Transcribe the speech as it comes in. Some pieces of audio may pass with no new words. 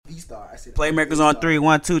start. I said Playmakers on 3.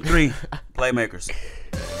 1, 2, 3. Playmakers.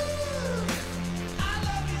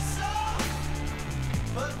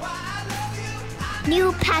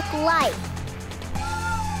 New Pack Life.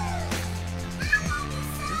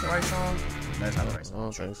 Is this the right song? That's not the right I song.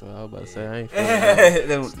 don't think so. I was about to say I ain't feeling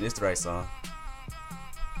that. It's the right song.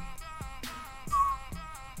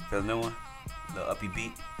 Feel the new one? Little uppy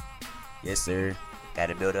beat. Yes, sir. Got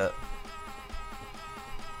it built up.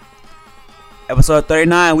 Episode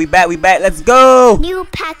 39. We back. Let's go. New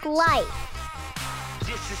Pack Life.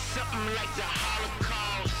 This is something like the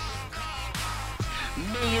Holocaust.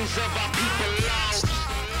 Millions of our people lost.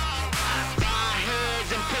 Bow our heads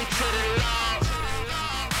and pray to the Lord.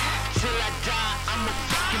 Till I die, I'm a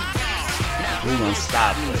fucking boss. Now Who gonna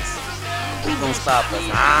stop us? Who gonna stop us?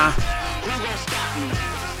 Ah. who gon' stop me?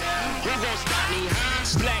 Who gon' stop me, huh?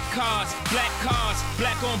 Black cars,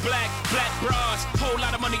 black on black bras. Whole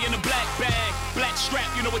lot of money in a black bag, black strap,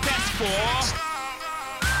 you know what that's for.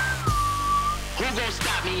 Who gon'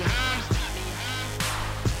 stop me, huh?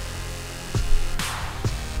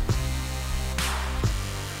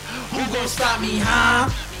 Who gon' stop me, huh?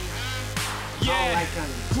 Yeah, like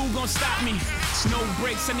Kanye. who gon' stop me? No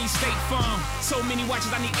brakes, I need State Farm. So many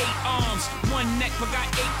watches, I need 8 arms. One neck, but got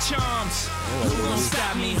 8 charms. Who gon'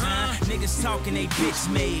 stop me, huh? Niggas talking, they bitch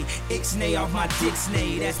made. Ixnay off my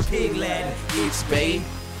dicksnay, that's pig Latin. It's babe.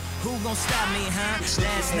 Who gon' stop me, huh?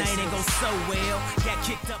 Last night ain't go so well. Got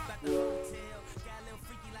kicked up at the hotel. Got a little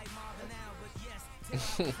freaky like Marvin now, but yes.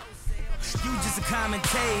 You just a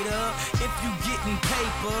commentator if you getting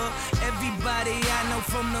paper. Everybody I know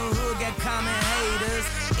from the hood got common haters.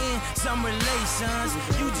 In some relations,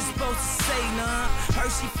 you just supposed to say none.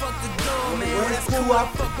 Heard she fucked the doorman, well, that's cool, I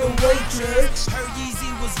fucked the waitress. Heard Yeezy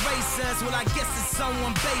was racist, well I guess it's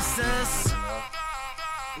someone basis.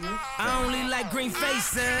 I only like green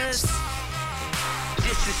faces.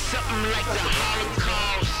 This is something like the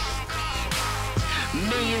Holocaust.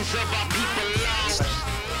 Millions of our people lost.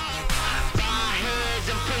 Bow our heads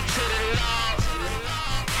and pray to the Lord.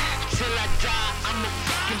 Till I die, I'm a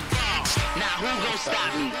fucking boss. Now who gon' stop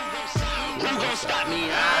me? Who gon' stop me,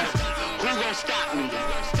 huh? Who gon' stop me?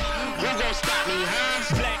 Who gon' stop me,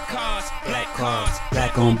 huh? Black cars,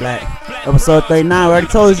 Black on black. Episode 39. We already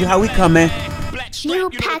told you how we coming. New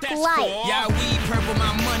Pack Life. Y'all weed purple,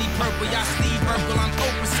 my money purple. Y'all Steve Urkel, I'm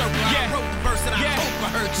open circle. I wrote the verse and I hope I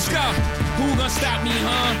heard you. Go. Who gon' stop me,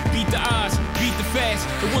 huh? Beat the odds, beat the fast.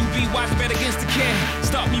 It wouldn't be wise to bet against the cat.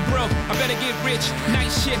 Stop me broke, I better get rich. Night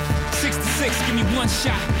shift, 6 to 6, give me one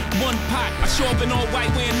shot, one pot. I show up in all white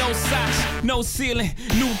wearing no socks, no ceiling,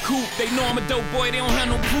 new coupe. They know I'm a dope boy, they don't have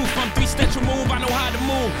no proof. I'm 3 steps removed, I know how to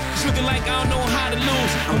move. It's looking like I don't know how to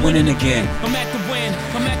lose. I'm winning again, I'm at the win.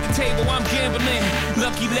 I'm at the table, I'm gambling.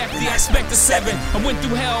 Lucky lefty, I expect a 7. I went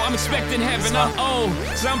through hell, I'm expecting heaven. I'm old,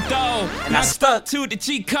 so I'm dull, and I stuck to the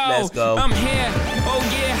cheat code. Let's go. I'm here, oh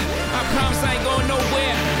yeah, I promise I ain't going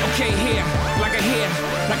nowhere. Okay, here, like a hare,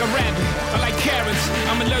 like a rabbit. I like carrots,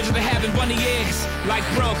 I'm allergic to having bunny ears. Like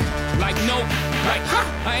broke, like nope, like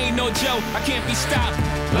I ain't no joke, I can't be stopped.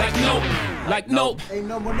 Like nope, Ain't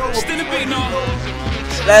no more no. still a big no.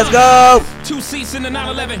 Let's go. 2 seats in the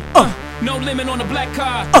 911, no limit on the black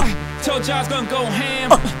car. Told y'all I was gonna go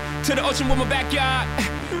ham to the ocean with my backyard.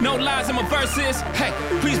 No lies in my verses. Hey,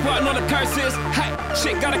 please pardon all the curses. Hey,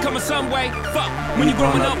 shit gotta come in some way. Fuck, when you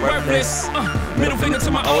growing up worthless. Middle finger to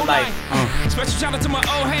my old life. Special shout out to my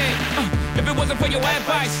old head. If it wasn't for your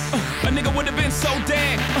advice, a nigga would have been so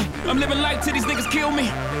dead. I'm living life till these niggas kill me.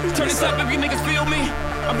 Turn this up if you niggas feel me.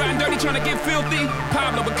 I'm riding dirty trying to get filthy.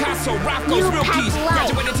 Pablo Picasso, Rocco's real keys.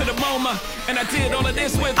 Graduated to the MoMA, and I did all of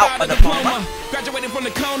this without a diploma. Graduated from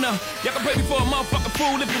the corner. Y'all can pay me for a motherfucking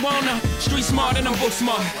fool if you wanna. Street smart and I'm book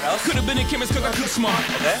smart. Could have been a chemist cause I cook smart.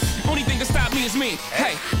 Only thing that stop me is me.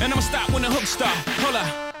 Hey, and I'ma stop when the hook stop. Hold up.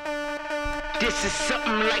 This is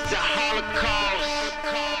something like the Holocaust.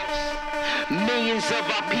 Millions of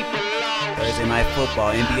our people lost. Thursday night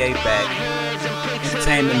football, NBA back.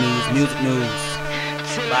 Entertainment news, music news.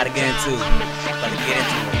 A lot to get into. About to get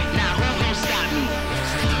into it. Now who gon' stop me?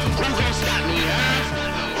 Who gon' stop me, huh?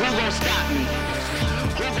 Who gon' stop me?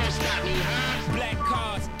 Who gon' stop me, huh? Black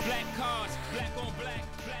cars, black on black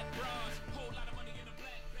bras. Whole lot of money in a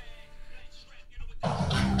black bag.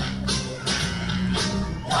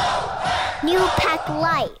 New Pack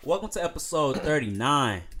Life. Welcome to episode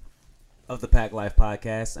 39 of the Pack Life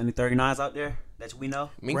Podcast. Any 39s out there that we know?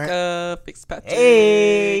 Minka Fitzpatrick.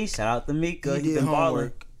 Hey, shout out to Mika. He He's did been balling.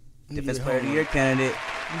 homework. He Defense did Player of the Year homework. candidate.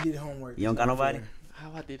 You did homework. You don't got nobody?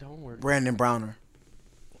 How I did homework. Brandon Browner.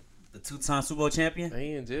 The 2-time Super Bowl champion.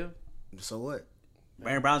 They in jail. So what?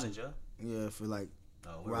 Brandon Brown's in jail. Yeah, for like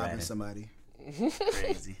Oh, we're robbing ratting. somebody.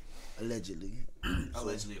 Crazy. Allegedly.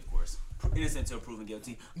 Allegedly, of course. Innocent until proven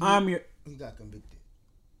guilty. I'm your He got convicted.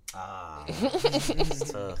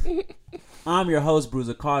 it's tough. I'm your host,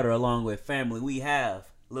 Bruiser Carter, along with family. We have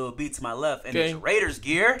Lil B to my left, and it's Gang. Raiders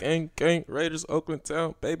gear. Gang, Raiders, Oakland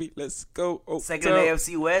Town, baby, let's go. Second in the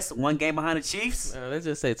AFC West, 1 game behind the Chiefs. Let's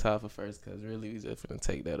just say top for first, because really we just finna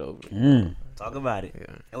take that over. Talk about it.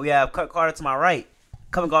 Yeah. And we have Cut Carter to my right,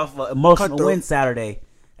 coming off of an emotional Cutthroat. win Saturday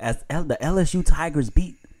as the LSU Tigers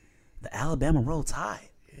beat the Alabama Roll Tide.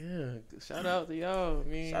 Yeah, shout out to y'all. I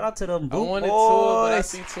mean, Shout out to them I boot wanted boys. Tua, but I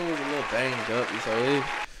see Tua was a little banged up, so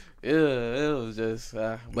it was just.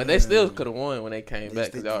 But they still could have won when they came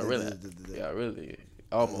back, because y'all really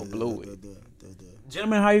almost blew it.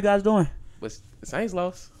 Gentlemen, how you guys doing? But the Saints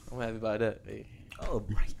lost. I'm happy about that. Hey. Oh,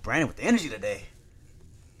 Brandon with the energy today.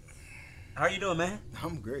 How are you doing, man?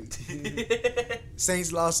 I'm great.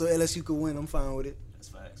 Saints lost so LSU could win. I'm fine with it. That's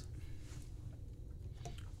facts.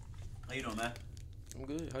 How you doing, man? I'm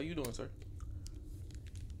good. How you doing, sir?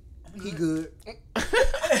 He good.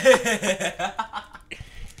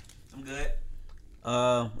 I'm good.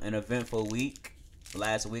 An eventful week.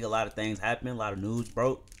 Last week, a lot of things happened. A lot of news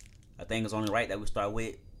broke. I think it's only right that we start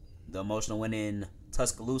with the emotional win in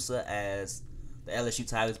Tuscaloosa as the LSU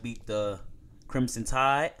Tigers beat the Crimson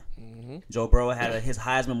Tide. Joe Burrow had his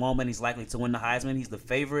Heisman moment. He's likely to win the Heisman. He's the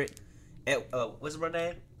favorite. What's his brother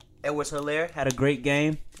name? Edwards-Helaire had a great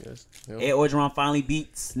game. Yes. Ed Orgeron finally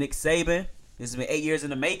beats Nick Saban. This has been 8 years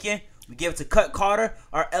in the making. We give it to Cut Carter,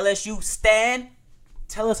 our LSU stan.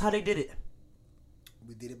 Tell us how they did it.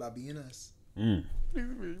 We did it by being us. You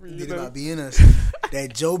We did it know? by being us.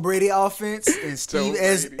 That Joe Brady offense and Steve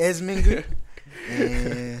Esminger.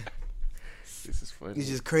 And This is funny. it's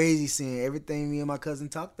just crazy seeing everything me and my cousin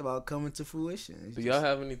talked about coming to fruition. It's Do just- y'all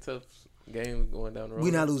have any tough games going down the road?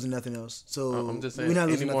 we not losing nothing else. So I'm just saying, we not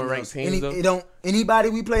any losing more nothing ranked else. teams, though? It don't anybody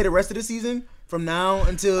we play the rest of the season from now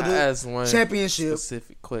until I the asked one championship.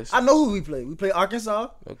 specific question. I know who we play. We play Arkansas.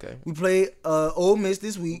 Okay. We play Ole Miss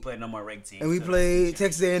this We week, played no more ranked teams. and we play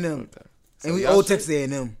Texas A&M. Okay. So And we y'all owe should- Texas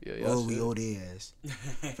A&M. Yeah, y'all We should. owe their ass.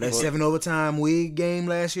 For that 7 overtime wig game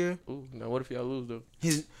last year, Ooh, now what if y'all lose though?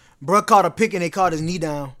 his bruh caught a pick and they caught his knee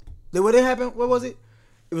down. What did happen? What was it?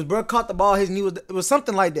 It was bruh caught the ball, his knee was. It was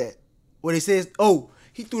something like that. Where they says, oh,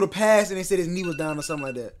 he threw the pass and they said his knee was down or something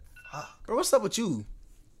like that. Bro, what's up with you?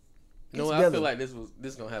 No, Get I together. feel like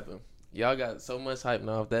this gonna happen. Y'all got so much hype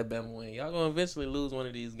now off that Bama win. Y'all gonna eventually lose one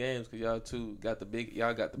of these games because y'all two got the big.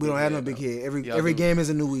 Y'all got the. We big don't have no head big now. head. Y'all Every do. game is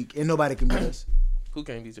a new week, and nobody can beat us. Who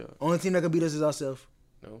can't beat y'all? Only team that can beat us is ourselves.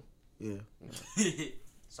 No. Yeah,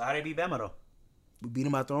 So how they beat Bama though? we beat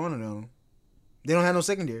them by throwing it on them. They don't have no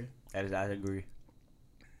secondary, I agree.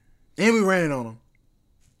 and we ran it on them.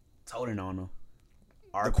 Toting on them.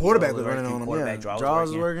 The quarterback was running on them. Yeah, Draw Draws was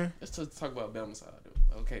was working. working. Let's just talk about Bama side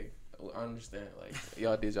though. Okay, I understand. Like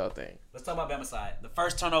y'all did y'all thing. Let's talk about Bama side. The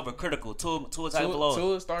first turnover critical. Two type below.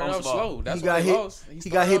 Tua started Bounce off the ball. slow. That's He why got they hit. lost. He got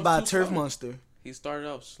started hit off by a too turf slow. monster. He started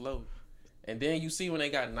off slow. And then you see when they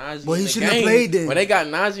got Najee Well, he in the shouldn't have game. played then. When they got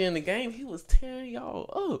Najee in the game, he was tearing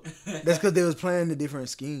y'all up. That's because they was playing a different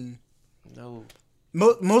scheme. No.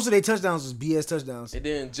 Most of their touchdowns was BS touchdowns. And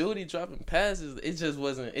then Judy dropping passes, it just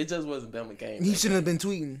wasn't Bama game. He shouldn't have been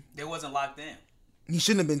tweeting. They wasn't locked in. He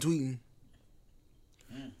shouldn't have been tweeting.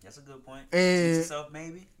 That's a good point. And- Teach yourself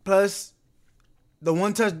maybe. Plus,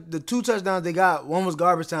 the 2 touchdowns they got, one was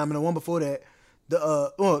garbage time, and the one before that,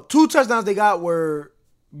 the 2 touchdowns they got were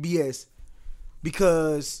BS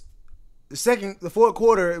because the fourth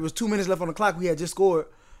quarter, it was 2 minutes left on the clock. We had just scored.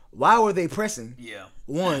 Why were they pressing? Yeah.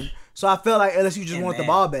 One. So I felt like LSU just And wanted the man.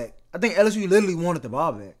 ball back. I think LSU literally wanted the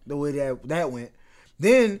ball back the way that went.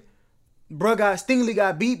 Then, Stingley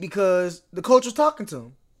got beat because the coach was talking to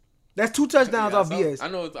him. That's 2 touchdowns off BS. I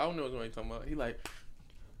know what you're talking about. He like,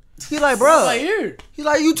 He like, bro. right here. He's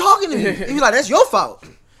like, you talking to me? He was like, that's your fault.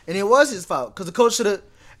 And it was his fault because the coach should have.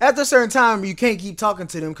 After a certain time, you can't keep talking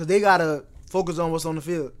to them because they gotta focus on what's on the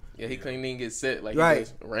field. Yeah, he couldn't even get set. Like Right. he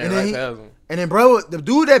just ran And then right past him. And then, bro, the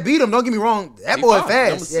dude that beat him, don't get me wrong, that He boy fine. fast.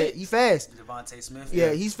 Number Yeah, 6. he fast. Devontae Smith.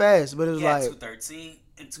 Yeah, he's fast. But it was He had like 213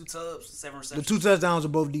 and 2 tubs, 7 the receptions. 2 touchdowns were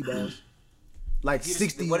both deep balls. Like He the-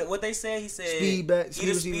 60 What they said? He said Speed back- he speed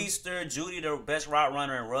the receiver. speedster, Judy the best route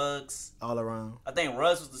runner, and Ruggs. all around. I think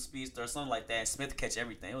Ruggs was the speedster, or something like that. And Smith catch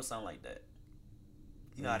everything. It was something like that.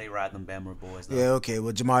 You know how they ride them Bama boys. Though. Yeah, okay.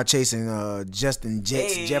 Well, Jamar Chase and Justin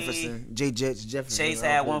Jets Hey. Jefferson. Jets Jefferson. Chase I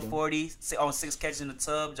had played them. 140 on 6 catches in the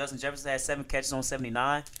tub. Justin Jefferson had 7 catches on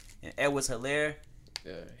 79. And Edwards-Helaire,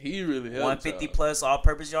 Yeah, he really helped 150 y'all. plus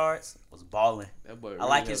all-purpose yards, was balling. That boy I really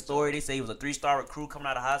like his helped story. They say he was a 3-star recruit coming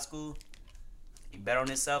out of high school. He bet on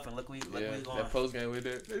himself, and look where y'all. Yeah, he's going. that post game with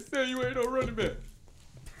that. They said you ain't no running back.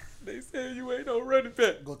 They said you ain't no running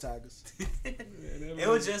back. Go Tigers. It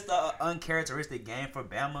was just an uncharacteristic game for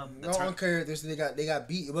Bama. No uncharacteristic. They got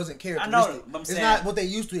beat. It wasn't characteristic. I know, but I'm it's saying, not what they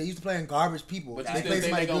used to. They used to playing garbage people. But They you still play think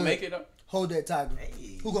somebody they gonna good. make it though? Hold that Tiger.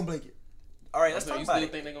 Hey. Who gonna break it? All right, let's So talk you about still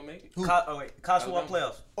it. think they gonna make it? Who? College football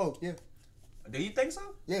playoffs. Oh yeah. Do you think so?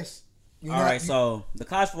 Yes. All right, so the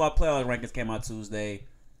college football playoff rankings came out Tuesday.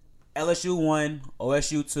 LSU 1,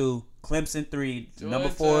 OSU 2, Clemson 3, number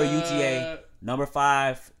 4 UGA, number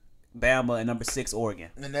 5 Bama, and number 6 Oregon.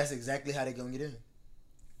 And that's exactly how they gonna get in.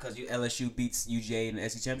 Because LSU beats UGA in the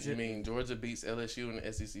SEC You championship. mean Georgia beats LSU in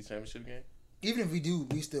the SEC championship game? Even if we do,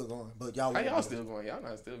 we still going. But y'all. How won't y'all go. still going? Y'all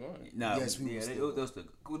not still going. No, Yes, we yeah, will they, still. those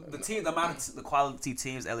the team, the amount of the quality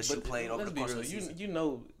teams LSU played over let's the be course real. of the season. You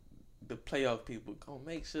know the playoff people gonna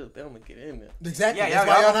make sure Bama get in there. Exactly. Yeah, that's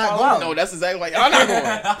why y'all gonna not fall going. out. No, that's exactly why y'all not going.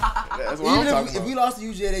 That's what I'm Even talking if about. we lost to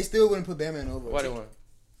UGA, they still wouldn't put Bama in over. Why they won?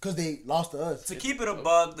 Because they lost to us. To keep it a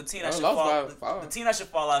bug, the team that I should lost fall, by 5. the team that should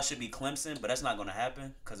fall out should be Clemson, but that's not going to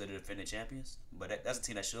happen because they're the defending champions. But that's a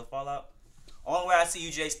team that should fall out. Only way I see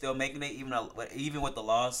UGA still making it, even with the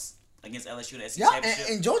loss against LSU in the SEC Yeah, championship.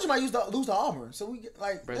 and Georgia might lose to Auburn, so we get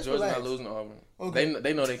like. Bro, let's Georgia relax. not losing to Auburn. Okay.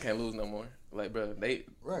 They know they can't lose no more. Like, bro, they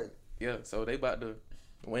Right. so they about to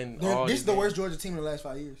win. This all these is the games. worst Georgia team in the last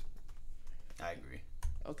 5 years. I agree.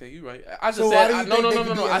 Okay, you right. I just So why do said you no. think they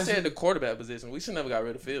could beat I LSU? said the quarterback position. We should never got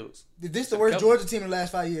rid of Fields. This is the worst Georgia team in the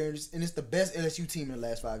last 5 years, and it's the best LSU team in the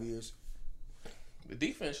last 5 years. The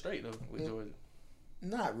defense straight though with Georgia.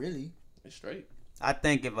 Not really. It's straight. I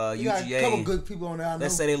think if You got a couple UGA, good people on there. I know.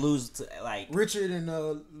 let's say they lose to like Richard and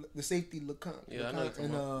the safety LeConte, Yeah, I know you're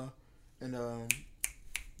talking and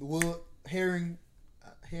the Wood Herring.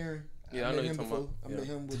 Yeah, I know you're talking about. I met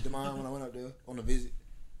him with Demond when I went up there on a visit.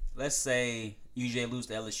 let's say UGA lose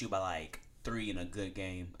to LSU by like 3 in a good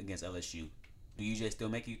game against LSU. Do UGA still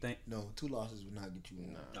make it, you think? No, 2 losses would not get you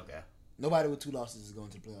in. Okay. Nobody with 2 losses is going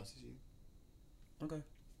to the playoffs this year. Okay.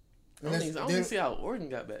 I don't even see how Oregon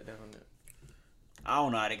got back down there. I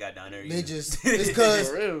don't know how they got down there. They either. just it's because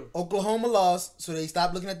For real. Oklahoma lost, so they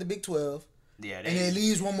stopped looking at the Big 12, yeah, and it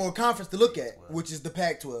leaves one more conference to look at, which is the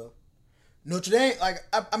Pac-12. Notre Dame, like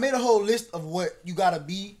I made a whole list of what you gotta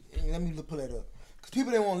be. And let me pull that up because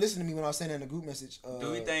people didn't want to listen to me when I was saying that in the group message.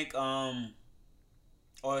 Do we think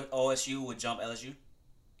OSU would jump LSU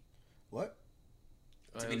What?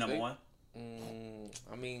 to be number 1?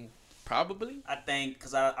 I mean, probably. I think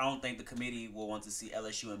because I don't think the committee will want to see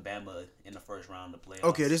LSU and Bama in the first round of the playoffs.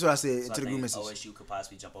 Okay, this is what I said So to I the group think message. OSU could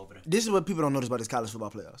possibly jump over them. This is what people don't notice about this college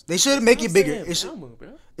football playoffs. They should make it bigger. Bama, bro.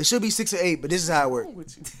 It should be 6 or 8, but this is how it works.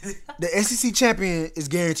 What's wrong with you? The SEC champion is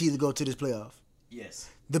guaranteed to go to this playoff. Yes,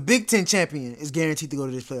 The Big Ten champion is guaranteed to go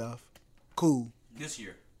to this playoff. Cool. this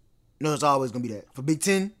year. No, it's always gonna be that for Big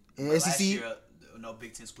Ten and Last SEC. year, no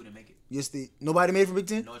Big Ten school didn't make it. Yes, nobody made it for Big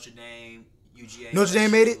Ten. Notre Dame, UGA. Notre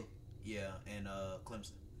Dame made it? Yeah, and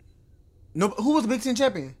Clemson, No, who was the Big Ten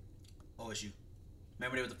champion? OSU.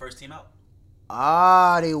 Remember they were the first team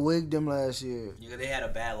out. They wigged them last year. Yeah, they had a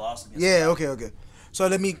bad loss against. Yeah, okay. So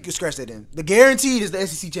let me scratch that in. The guaranteed is the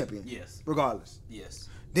SEC champion. Yes. Regardless. Yes.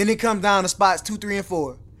 Then it comes down to spots 2, 3, and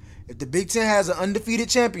 4. If the Big Ten has an undefeated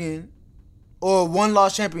champion or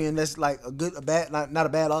 1-loss champion, that's like a bad, not a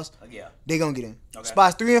bad loss. Yeah. They gonna get in. Okay.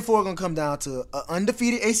 Spots 3 and 4 gonna come down to an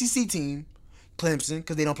undefeated ACC team, Clemson,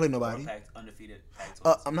 because they don't play nobody. Undefeated.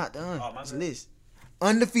 Pac-12. I'm not done. Oh, my It's a bad. list.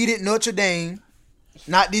 Undefeated Notre Dame.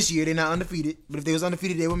 Not this year. They're not undefeated. But if they was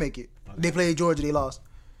undefeated, they would make it. They played Georgia. They lost.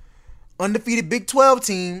 Undefeated Big 12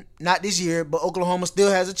 team. Not this year, but Oklahoma still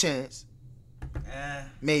has a chance.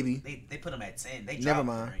 Maybe. They put them at 10. They Never dropped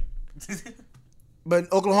mind. them, right?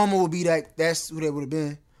 But Oklahoma will be like, that's who they would have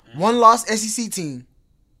been. 1-loss SEC team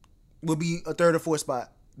will be a 3rd or 4th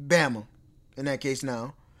spot. Bama, in that case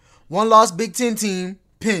now. 1-loss Big 10 team,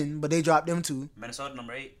 Penn, but they dropped them too. Minnesota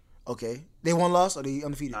number 8. Okay. They 1-loss or they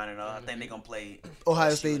undefeated? I don't know. I think they're gonna play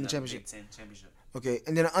Ohio LSU State in the Big championship. Ten championship. Okay,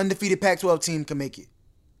 and then an undefeated Pac-12 team can make it.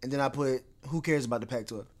 And then I put, who cares about the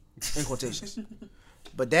Pac-12? In quotations.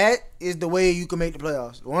 But that is the way you can make the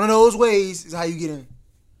playoffs. One of those ways is how you get in.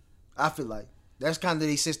 I feel like. That's kind of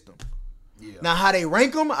their system. Yeah. Now, how they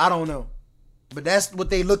rank them, I don't know. But that's what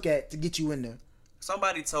they look at to get you in there.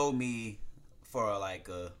 Somebody told me for like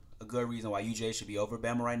a good reason why UJ should be over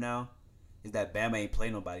Bama right now is that Bama ain't play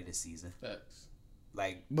nobody this season. Facts.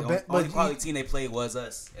 Like But the only but quality team they played was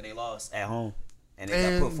us, and they lost at home. And they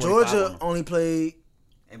got And put 45 on Georgia them. only played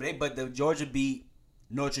But the Georgia beat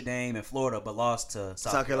Notre Dame and Florida, but lost to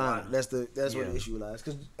South Carolina. That's where Yeah. the issue lies.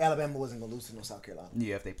 Because Alabama wasn't going to lose to no South Carolina.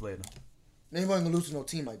 Yeah, if they played them. They weren't going to lose to no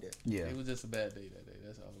team like that. Yeah, It was just a bad day that day.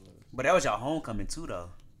 That's all it was. but that was your homecoming too, though.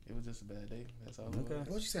 It was just a bad day. That's all. Okay.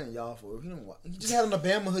 What you saying y'all for? He just had on a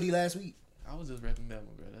Bama hoodie last week. I was just repping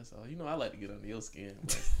Bama, bro. That's all. You know, I like to get under your skin.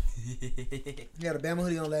 But He had a Bama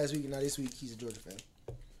hoodie on last week, and now this week he's a Georgia fan.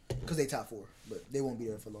 Because they top 4, but they won't be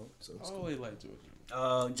there for long. So I it's cool. always like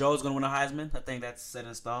Georgia. Joe's gonna win a Heisman. I think that's set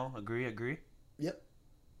in stone. Agree. Yep.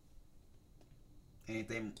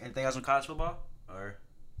 Anything else on college football? Or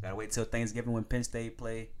gotta wait till Thanksgiving when Penn State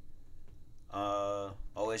play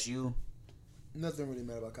OSU? Nothing really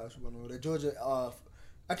mad about college football. No, that Georgia.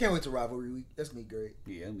 I can't wait to rivalry week. That's gonna be great.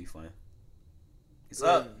 Yeah, it'll be fun. It's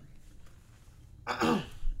up.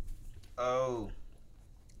 Oh,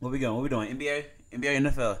 what we doing? NBA,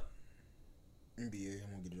 NFL. NBA. I'm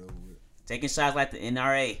gonna get it over with. Taking shots like the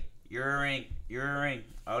NRA. You're a ring.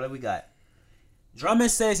 All that we got.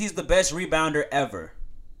 Drummond says he's the best rebounder ever.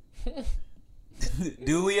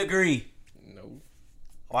 Do we agree? No.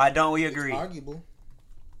 Why don't we agree?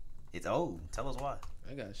 It's arguable. Tell us why.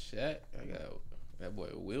 I got Shaq. I got that boy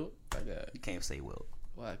Wilt. You can't say Will.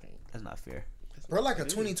 Why I can't? That's not fair. Bro, like a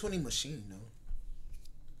 2020 machine, though.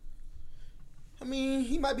 I mean,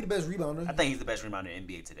 he might be the best rebounder. I think he's the best rebounder in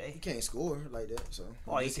NBA today. He can't score like that, so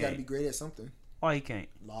Oh, I he guess he got to can't. be great at something. Why he can't?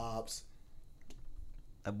 Lobs.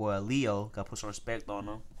 That boy Leo got to put some respect on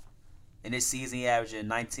him. In this season, he averaging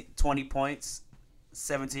 20 points,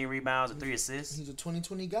 17 rebounds, and 3 assists. He's a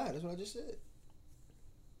 2020 guy. That's what I just said.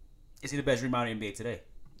 Is he the best rebounder in NBA today?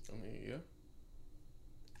 I mean, yeah.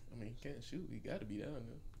 I mean, he can't shoot. He got to be down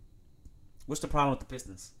there. What's the problem with the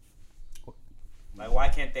Pistons? Like, why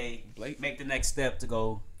can't they Blake. make the next step to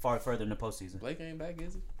go far further in the postseason? Blake ain't back,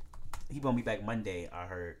 is he? He gonna be back Monday, I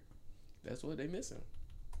heard. That's what they missing.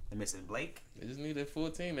 They're missing Blake. They just need a full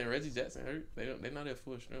team, and Reggie Jackson hurt. They're not at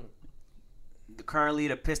full strength. Currently,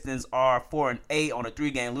 the Pistons are 4-8 on a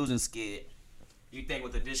 3-game losing skid. You think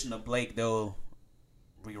with the addition of Blake, they'll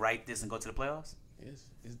rewrite this and go to the playoffs?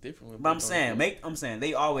 It's different. With But I'm Blake saying, on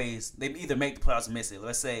the they either make the playoffs or miss it.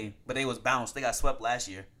 Let's say, but they was bounced. They got swept last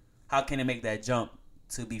year. How can they make that jump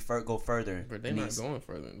to go further? But they're not going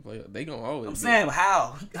further in the playoffs. They gonna always. I'm saying,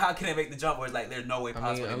 how can they make the jump where it's like there's no way I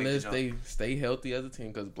possible mean, they make the unless jump? they stay healthy as a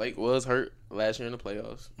team, because Blake was hurt last year in the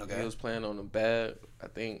playoffs. Okay. He was playing on a bad, I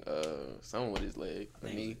think, something with his leg, I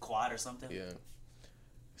think knee. quad or something. Yeah.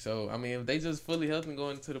 So I mean, if they just fully healthy and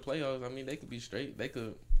going into the playoffs, I mean, they could be straight. They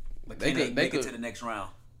could. But can they make it to the next round?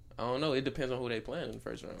 I don't know. It depends on who they playing in the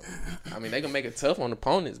first round. I mean, they can make it tough on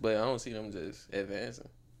opponents, but I don't see them just advancing.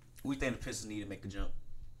 We think the Pistons need to make a jump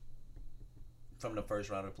from the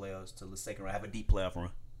first round of the playoffs to the second round. Have a deep playoff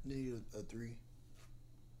run. They need a 3.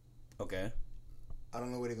 Okay. I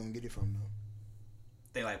don't know where they're going to get it from, though.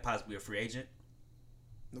 They like possibly a free agent.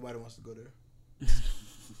 Nobody wants to go there.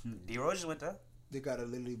 D. Rose just went there. They got to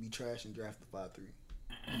literally be trash and draft the 5-3.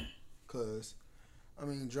 Because, I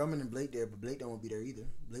mean, Drummond and Blake there, but Blake don't want to be there either.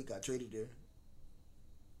 Blake got traded there.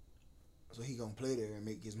 So he going to play there and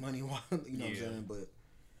make his money while, you know what I'm saying? But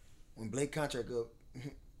when Blake contract up,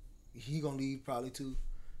 he going to leave probably too,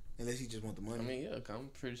 unless he just want the money. I mean, yeah, I'm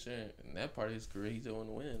pretty sure in that part of his career, he's the one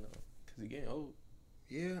to win, though, because he getting old.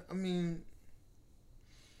 Yeah, I mean,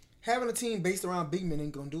 having a team based around big men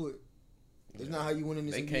ain't going to do it. It's not how you win in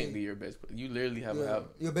this They NBA. can't be your best player. You literally have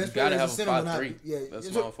Your best you gotta player have is a a center, 5'3", yeah, a it's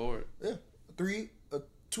small forward. Yeah,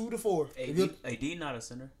 2 to 4. If you're AD not a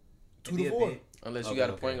center. 2 to 4. Unless you Okay, got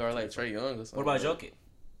a okay. point guard like Trae Young or something. What about Jokic?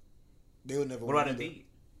 They would never What win about either. Embiid?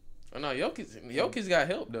 Oh, no, Jokic got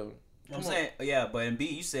help, though. I'm saying, yeah, but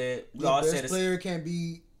Embiid, you said we Your all best said this, player can't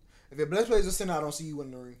be. If your best player is a center, I don't see you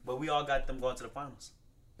winning the ring, but we all got them going to the finals.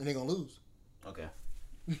 and they're gonna lose. Okay.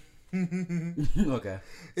 Okay.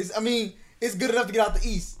 I mean, it's good enough to get out the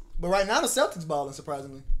East, but right now the Celtics balling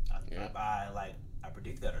surprisingly. I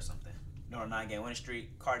predicted that or something. No, a 9-game winning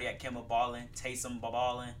streak. Cardiac Kemba balling. Taysom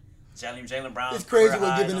balling. Jalen Brown. It's crazy career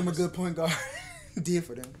what high giving them a numbers. good point guard did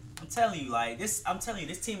for them. I'm telling you, like this. I'm telling you,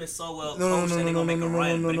 this team is so well No, coached that they're gonna make a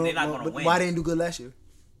run, but they're not gonna But win. why they didn't do good last year?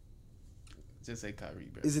 Just say Kyrie,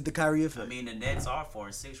 bro. Is it the Kyrie I effect? mean, the Nets are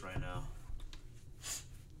 4-6 right now.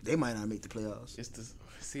 They might not make the playoffs. It's the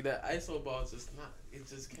see that ISO ball is just not. It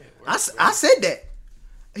just can't work. I said that.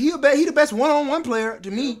 He the best one-on-one player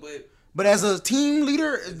to me. But But as a team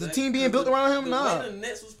leader, the team being built around him, the nah. way the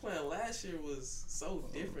Nets was playing last year was so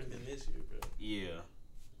different than this year, bro. Yeah.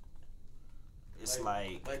 It's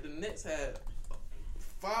like the Nets had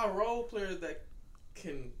 5 role players that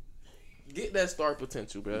can get that star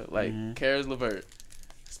potential, bro. Like Karis LeVert,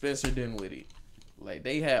 Spencer Dinwiddie. Like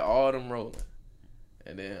they had all them rolling.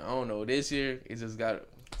 And then I don't know, this year it just got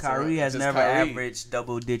Kyrie has just never Kyrie. averaged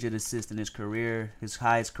double-digit assists in his career. His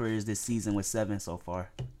highest career is this season with 7 so far.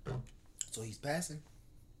 So he's passing.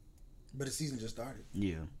 But the season just started.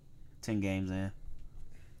 Yeah, 10 games in.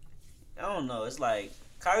 I don't know. It's like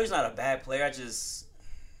Kyrie's not a bad player.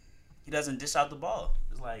 He doesn't dish out the ball.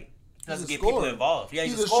 It's like he doesn't get people involved. Yeah,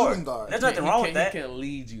 he's a scorer. shooting guard. There's nothing wrong with that. He can't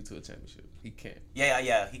lead you to a championship. He can't.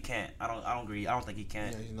 Yeah, he can't. I don't agree. I don't think he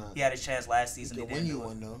can. Yeah, he's not. He had his chance last season. He can win you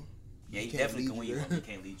one though. Yeah, he He can't definitely can lead win you you there. one.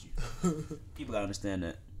 He can't lead you. People gotta understand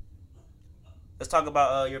that. Let's talk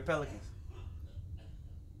about your Pelicans.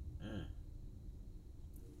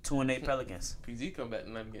 2-8 Pelicans. PG come back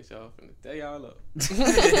tonight against y'all finna tear y'all up.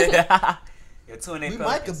 Yeah, 2-8 We Pelicans.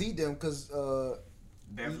 might could beat them because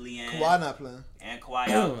Beverly and Kawhi not playing. Kawhi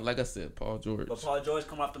out. Like I said, Paul George. But Paul George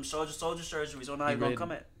come off them soldier surgeries. Don't know how He he gonna ready.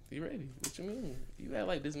 come at. He ready. What you mean? You act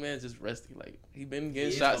like this man just rusty. Like he been getting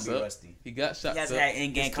He is shots gonna be up. rusty. He got shots He hasn't up. had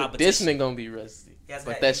in-game His competition. conditioning gonna be rusty. He hasn't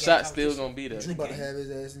But had that in-game shot still competition. gonna be there. Drew about to have his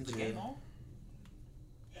ass in The jail. game on?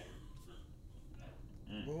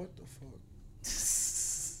 Bro, what the fuck?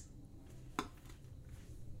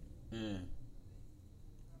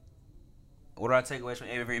 What are our takeaways from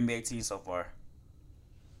every NBA team so far?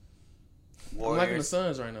 I'm liking the Warriors,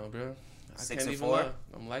 Suns right now, bro. I 6 can't and even 4. lie.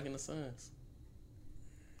 I'm liking the Suns.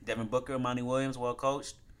 Devin Booker, Monty Williams, well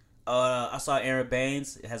coached. I saw Aaron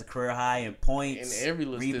Baines has a career high in points, In every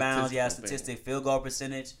little rebounds, statistical statistic, field goal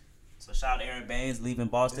percentage. So shout out to Aaron Baines leaving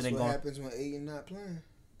Boston That's and what going. happens when Aiden not playing.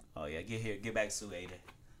 Oh yeah, get back to Aiden.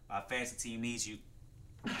 Our fantasy team needs you.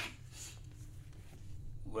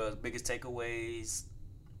 What are the biggest takeaways?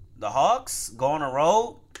 The Hawks go on a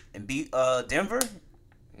road and beat Denver.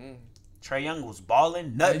 Trae Young was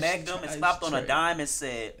balling, nutmegged them, and Ice stopped on a Trae. dime and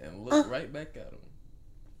said, And look right back at him.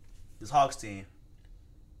 "This Hawks team,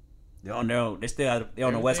 they're on their own. They're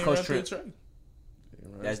on the West Coast trip.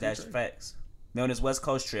 That's facts. They're on this West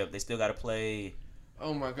Coast trip. They still got to play.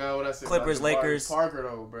 Oh my God, what I said Clippers, about Jabari Lakers. Parker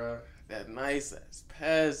though, bro. That nice ass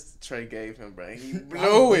pass Trey gave him, bro. He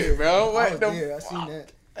blew it, bro. I What was the there. I fuck? seen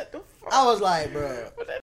that. What the fuck? I was like, bro. But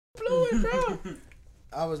that blew it, bro.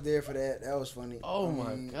 I was there for that. That was funny. Oh I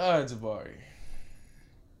my mean, God, Jabari.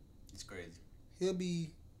 It's crazy. He'll be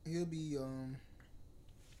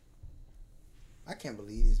I can't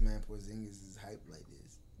believe this man Porzingis is hyped like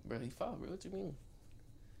this. Bro, he fouled, bro. What you mean?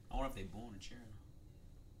 I wonder if they booing and cheering.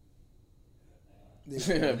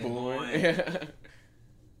 Boy.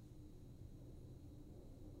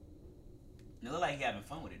 It look like he having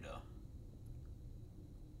fun with it though.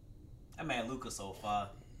 That man Luka so far.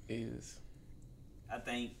 Is. I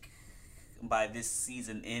think by this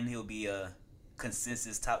season end he'll be a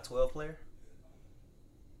consensus top 12 player.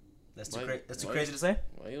 That's too Why- that's too why- crazy to say.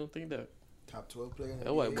 Why you don't think that? Top 12 player. in the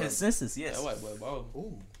That white NBA. boy. Consensus, yes. That white boy ball.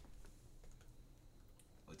 Ooh,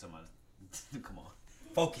 What talking about? Come on,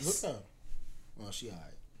 focus. look up. Well, she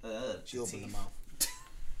alright. She the opened her teeth. mouth.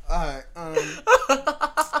 Alright,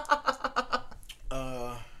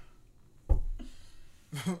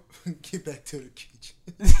 get back to the kitchen.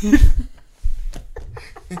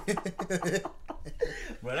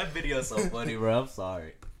 Bro, that video's so funny, bro. I'm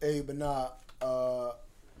sorry. Hey, but nah,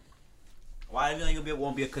 Why do you think it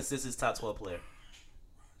won't be a consistent top 12 player?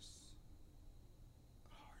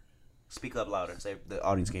 Speak up louder. Say the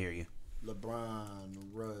audience can hear you. LeBron,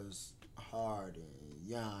 Russ, Harden,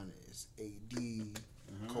 Giannis, AD,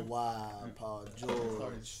 Kawhi, Paul Starting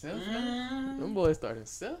George, Steph, man. Them boys starting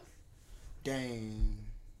Steph. Dame.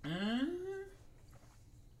 I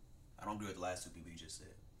don't agree with the last two people you just said.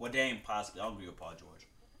 Well, Dame possibly. I don't agree with Paul George.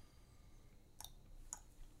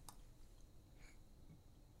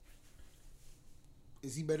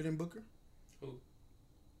 Is he better than Booker? Who?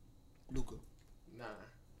 Luka. Nah.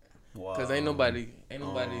 Wow. Cause ain't nobody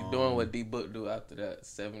doing what D Book do after that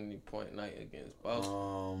 70-point night against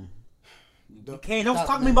Boston. Don't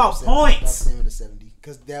talk to me him about to 70. points. Stop him to 70.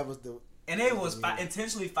 Because that was the... And they was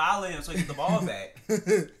intentionally fouling him so he get the ball back.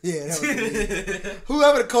 Yeah, that was the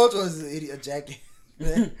whoever the coach was is an idiot, a jackass.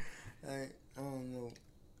 Man. I don't know.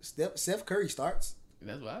 Steph Curry starts.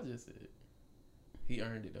 That's what I just said. He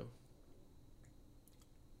earned it though.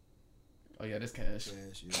 Oh yeah, that's cash.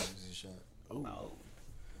 Yeah, she was a shot. No.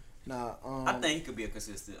 Nah, I think he could be a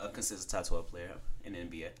consistent top 12 player in the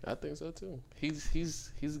NBA. I think so too.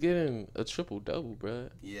 He's getting a triple double, bro.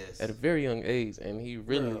 Yes. At a very young age, and he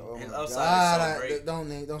really, Bro, oh His my upside God, is so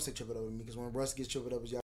great. don't say triple double to me because when Russ gets triple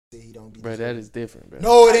doubles, y'all say he don't be. bro, that is different, bro.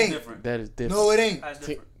 No, it That's ain't. different. That is different. No, it ain't. That's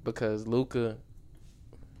different. Because Luka,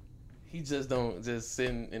 he just don't just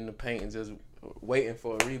sitting in the paint and just waiting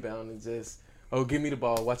for a rebound and just give me the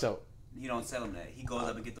ball, watch out. You don't tell him that. He goes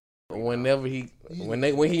up and get the. Whenever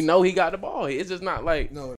when he know he got the ball, it's just not like.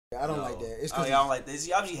 No, I don't like that. It's Oh, because y'all don't like this.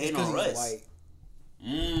 You obviously hating on he's Russ.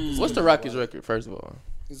 white. What's the Rockets record first of all?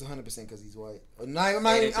 It's 100% because he's white. I don't even-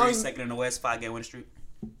 83 second in the West, 5-game winning streak.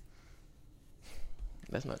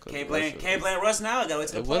 That's not cousin. Can't blame Russ now. Gotta wait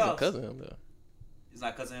till It the wasn't playoffs. cousin him though. It's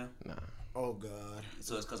not cousin him. Nah. Oh God.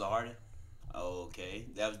 So it's because of Harden. Oh, okay.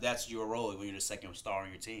 That's your role when you're the second star on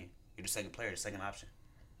your team. You're the second player, the second option.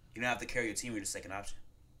 You don't have to carry your team. You're the second option.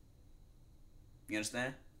 You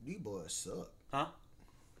understand? These boys suck. Huh?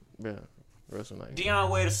 Yeah. Russell Knight. Deion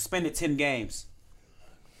Waiters suspended 10 games.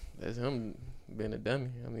 That's him being a dummy.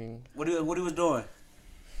 I mean, What he was doing?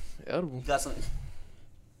 edible. He got some.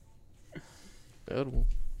 Edible.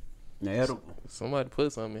 Yeah, edible. Somebody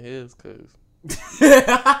put something in his, cause They said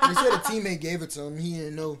a teammate gave it to him. He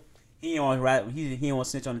didn't know. He ain't want he didn't want to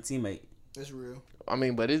snitch on the teammate. That's real. I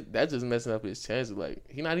mean, but that just messing up his chances. Like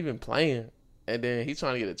he not even playing, and then he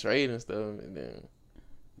trying to get a trade and stuff, and then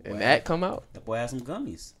Wow. that come out. That boy had some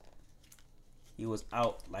gummies. He was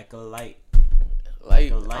out like a light.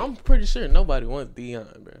 Like a light. I'm pretty sure nobody wants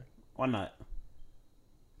Deion, bro. Why not?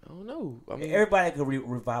 I don't know. I mean, Everybody could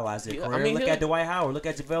revitalize their Yeah, I career. mean, Look he'll- at Dwight Howard. Look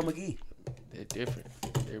at JaVale McGee. they're different.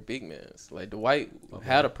 They're big mans. Like Dwight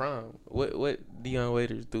had a prime. What Deion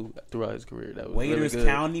Waiters do throughout his career? That was Waiters really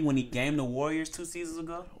good. County when he gamed the Warriors 2 seasons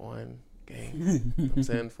ago. One game. I'm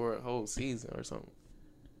saying for a whole season or something.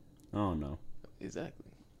 I don't know. Exactly.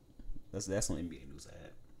 That's some NBA news I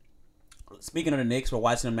had. Speaking of the Knicks, we're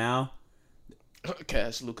watching them now.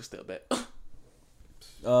 Cash Lucas step back.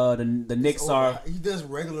 The Knicks are He does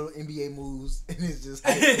regular NBA moves, and it's just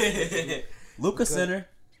Luka Center.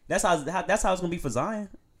 That's how it's gonna be for Zion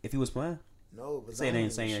if he was playing. no. But Say it Zion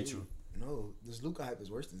ain't saying is ain't shoot. true. No, this Luka hype is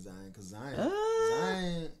worse than Zion because Zion.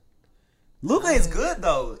 Uh, Luka is good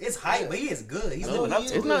though. It's hype, but he is good. He's No, living up he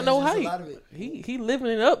to is it. It's not no It's just a hype. lot of it. He living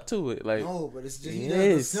it up to it. Like No, but it's just he does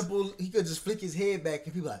Yes. the simple. He could just flick his head back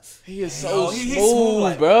and people like, he is so Oh, smooth, he's smooth,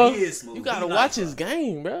 like, bro. he is smooth. You gotta He watch nice, his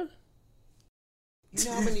game, bro. you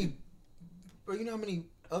know how many, bro? You know how many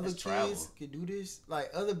other That's kids travel. could do this? Like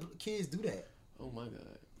other kids do that. Oh my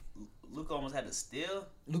god. Luka almost had to steal.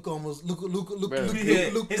 Luka almost Luka Bro.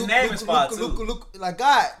 His name is Spot, too. Like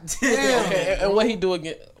God damn. Okay, and what he do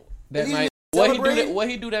again that He night? been What he do celebrating? that? What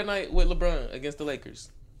he do that night with LeBron against the Lakers?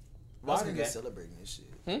 Why Lost are the they game. celebrating this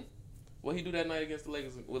shit? What he do that night against the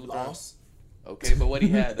Lakers with LeBron? Loss. Okay, but what he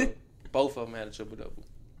had though? Both of them had a triple double.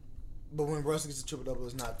 But when Russ gets a triple double,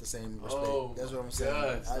 it's not the same respect. Oh, That's what I'm saying.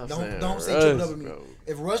 God, stop Don't saying say Russ, triple double to me. bro.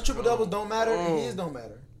 If Russ triple doubles don't matter, Oh. his don't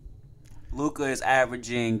matter. Luka is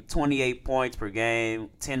averaging 28 points per game,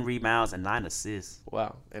 10 rebounds, and 9 assists.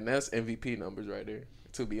 Wow, and that's MVP numbers right there.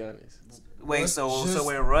 To be honest, Wait, Russ so just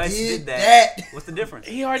when Russ did did that, that. what's the difference?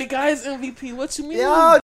 he already got his MVP. What you mean?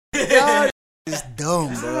 Y'all is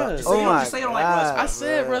dumb, bro. Just Oh say- my just say you don't like God, Russ. I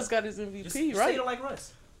said bro. Russ got his MVP, Just say right? you don't like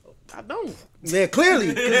Russ. I don't. Yeah,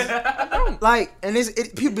 clearly. 'Cause, like, and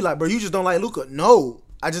people be like, bro, you just don't like Luka. No,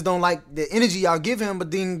 I just don't like the energy y'all give him, but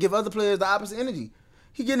then give other players the opposite energy.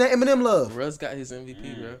 He getting that Eminem love. Russ got his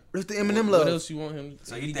MVP, bro. It's the Eminem What love. else you want him?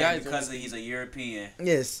 So you got think his because MVP. he's a European,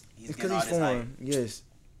 Yes, He's it's because getting he's all this foreign. Yes,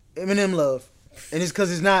 Eminem love, and it's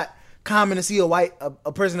because it's not common to see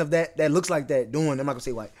a person of that looks like that doing. I'm not gonna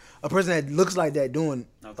say white. A person that looks like that doing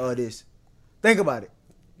Okay. this. Think about it.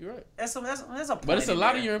 You're right. that's a point. But it's a in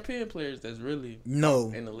lot there. of European players that's really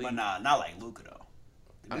No. in the league. But nah, not like Luka though.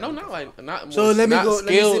 I know not like not more, So let me not go. Let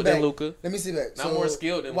me skilled sit than back. Luka. Let me sit back. Not So more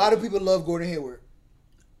skilled than why do Luka. people love Gordon Hayward?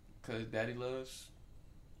 Cause Daddy loves.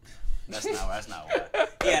 That's not why.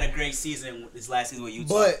 He had a great season this last season with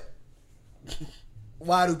Utah. But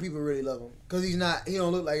why do people really love him? Because he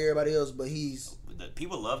don't look like everybody else, but he's The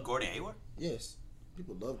people love Gordon Hayward. yes.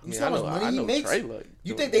 People love him. I You mean, see how much money he makes? Trey like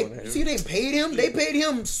You doing think that. they see they paid him? They paid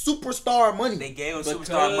him superstar money. They gave him Because-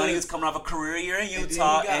 superstar money. He was coming off a career year in then he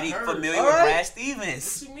Utah, got and he hurt. familiar All with right. Brad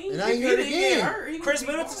Stevens. What you mean? And I ain't If he heard didn't again. get hurt, he Chris would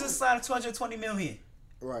be Middleton balling. just signed $220 million.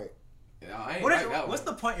 Right. Yeah, I ain't What like is, that what's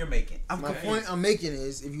one. the point you're making? My point I'm making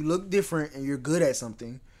is if you look different and you're good at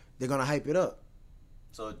something, they're gonna hype it up.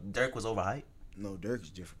 So Dirk was overhyped. No, Dirk is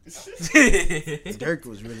different. Jason Dirk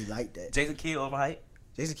was really like that. Kidd overhyped.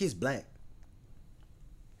 Jason Kidd's black.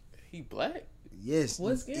 He black? Yes,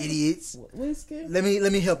 What you skin? idiots. What skin? Let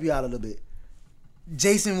me help you out a little bit.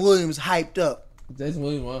 Jason Williams hyped up. Jason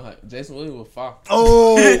Williams one hype. Jason Williams was fire.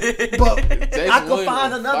 Oh, but I could Williams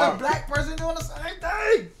find was another fire. black person doing the same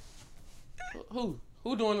thing.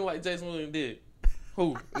 Who doing it like Jason Williams did?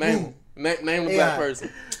 Who? Name the black AI. person.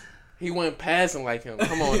 He wasn't passing like him.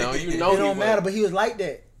 Come on now, you know It he don't wasn't. matter, but he was like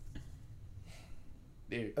that.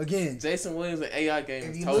 There. Again, Jason Williams and AI game if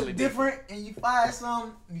is you totally look different and you fire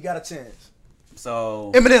some, you got a chance.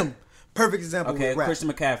 So Eminem, perfect example. okay, with rap. Christian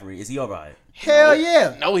McCaffrey, is he overhyped? Hell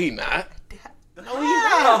yeah. No, he not. No, he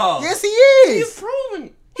not. Yes, he He's is.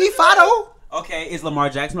 proven. He Fido. Okay, is Lamar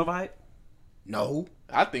Jackson overhyped? No.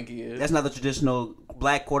 I think he is. That's not the traditional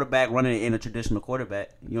black quarterback running in a traditional quarterback.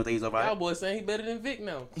 You don't think he's Y'all overhyped? boys saying he better than Vic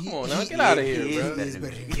now. Come He- on now, he- get out of he here, is bro. better He's than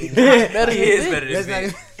better Vic. than Vic. Better He than is Vic. better than That's not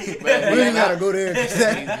Vic. even. Man, We ain't gotta go there.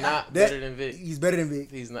 He's not better than Vic. He's better than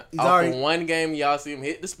Vic. He's not. He's Off already. of one game, y'all see him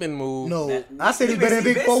hit the spin move. No, That- I said he's better than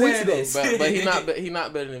Vic Vic 4 weeks said ago. this. but he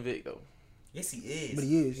not better than Vic though. Yes, he is. But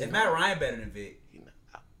he is. Is Matt Ryan better than Vic? He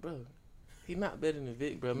not, bro. He not better than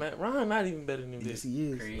Vic, bro. Matt Ryan not even better than Vic. Yes,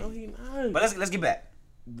 he is. Crazy. No, he not. But let's get back.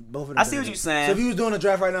 Both of them I see better what than you're Vic. saying. So if you was doing a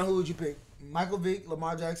draft right now, who would you pick? Michael Vick,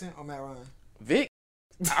 Lamar Jackson, or Matt Ryan? Vic,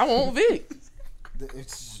 I want Vic.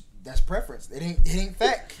 That's preference. It ain't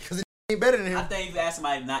fact because it ain't better than him. I think if you ask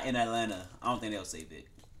somebody not in Atlanta, I don't think they'll say Vic.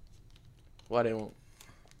 Why they won't?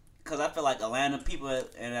 Because I feel like Atlanta people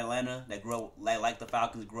in Atlanta that grew up like the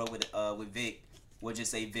Falcons grew up with Vic would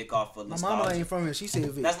just say Vic off for My nostalgia. mama ain't from here. She said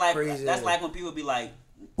Vic. That's like Crazy that's ass. like when people be like,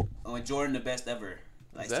 "Oh, Jordan the best ever."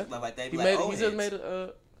 Like Exactly. stuff like that. He Be made. like, He "Oh, just made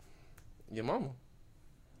a. Your mama.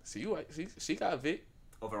 See you. She got Vic.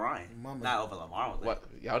 over Ryan, Mama. not over Lamar. What?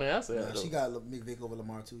 Y'all didn't answer that. Nah, though. she got Mick Vick over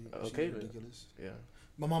Lamar too. Okay, She's then. ridiculous. Yeah.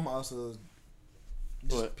 My mama also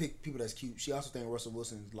just What? pick people that's cute. She also think Russell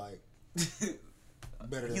Wilson's like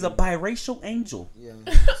better than He's a biracial angel. yeah.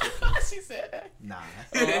 She said that. Nah.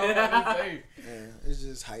 Oh, Yeah, it's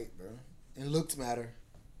just height, bro. And looks matter.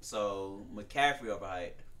 So McCaffrey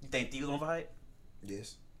overhyped. You think Thielen overhyped?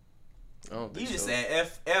 Yes. I don't You think just so. said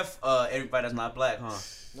F everybody that's not black, huh?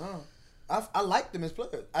 No. I like them as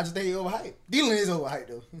players. I just think he overhyped. Thielen is overhyped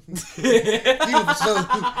though. Thielen for sure.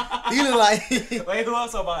 Thielen like Wait, who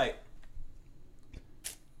else overhyped?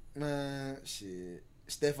 man, shit.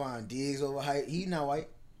 Stephon Diggs overhyped. He not white.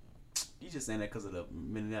 You just saying that because of the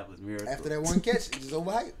Minneapolis Miracle. After that one catch, it's just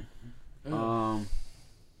overhyped. I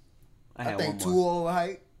I had think one more. Tua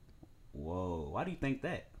overhyped. Whoa, why do you think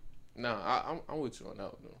that? No, I'm with you on that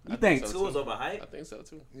one. Though. You I think so, Tua's too. overhyped? I think so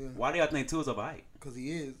too. Yeah, Why do y'all think Tua's overhyped? because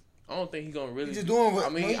he is. I don't think he's gonna really. He's just doing what I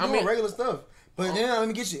mean, he's I doing mean, regular stuff. But then let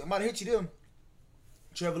me get you. I'm about to hit you them.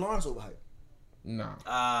 Trevor Lawrence overhyped. no,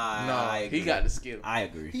 I agree. he got the skill. I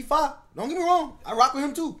agree. He fine. Don't get me wrong. I rock with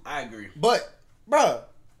him too. I agree. But, bruh,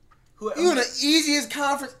 Who, you in the easiest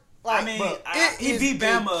conference. Like, I mean, bruh, he it beat is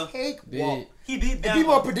Bama. a cakewalk. He beat And Bama.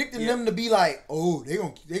 people are predicting Yeah. them to be like, oh, they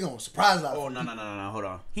gonna surprise us. Oh no, hold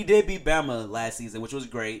on. He did beat Bama last season, which was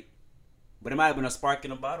great, but it might have been a spark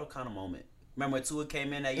in a bottle kind of moment. Remember when Tua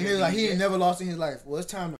came in that And year? he was like, he beat ain't Jets? never lost in his life. Well,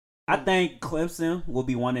 it's time to. I think Clemson will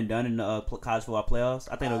be one and done in the college football playoffs.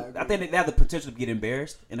 I I think they have the potential to get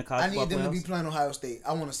embarrassed in the college I football need them to be playoffs. playing Ohio State.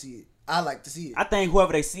 I want to see it. I like to see it. I think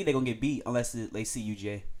whoever they see, they're gonna get beat unless they see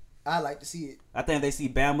UJ. I like to see it. I think if they see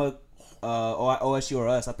Bama, or OSU or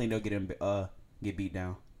us, I think they'll get beat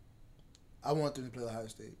down. I want them to play Ohio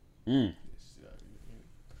State. Mm.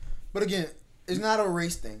 But again, it's not a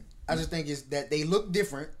race thing. I just think it's that they look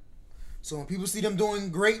different. So when people see them doing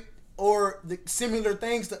great or the similar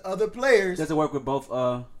things to other players, Does it work with both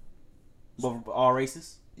all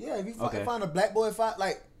races? yeah, if you Okay. find a black boy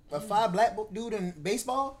like a five black dude in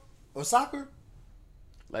baseball or soccer,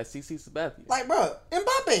 Like CC Sabathia. like bro,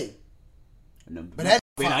 Mbappe. But But that's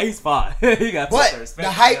nah, fine. he's fine. He got But respect the for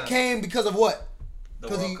hype him. came because of what? The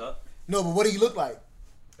 'cause World he- Cup. No, but what do you look like?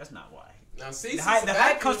 That's not why. Now CC The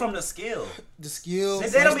hype comes from the skill. The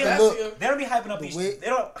skills, They don't be the look, they don't be hyping up The these. way- They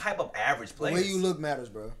don't hype up average the players. way you look matters,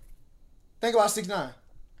 bro. Think about 6ix9ine.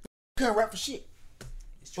 Couldn't rap for shit.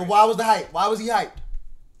 But why was the hype? Why was he hyped?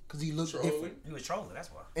 Because he looked different. He was trolling. That's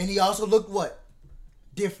why. And he also looked what?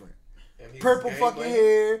 Different. And he was Purple gang fucking banging.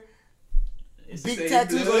 hair, It's big say he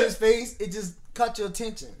tattoos on blood? his face. It just caught your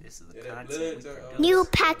attention. This is the Yeah, that content. blood we turn- produce. New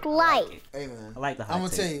Pack I like Life. it. Hey man, I like the hot I'm gonna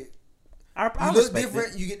take. tell you, I you look respect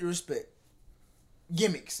different. it. You get the respect.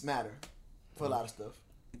 Gimmicks matter for a lot of stuff.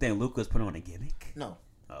 You think Luka's put on a gimmick? No,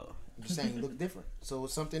 Oh, I'm just saying you look different. So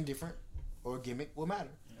something different or a gimmick will matter.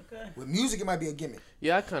 okay. With music, it might be a gimmick.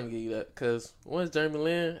 Yeah, I kind of give you that because once Jeremy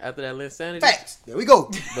Lin after that Linsanity, Facts. There we go.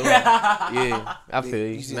 boom. Yeah, I feel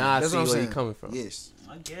you. see, Now I that's see what I'm where saying. you're coming from. Yes,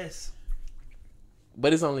 I guess.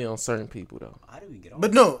 But it's only on certain people though. How do we get on?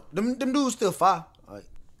 but no, them dudes still fire. Like,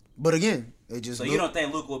 but again, they just so look you don't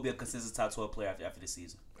think Luka will be a consistent top 12 player after this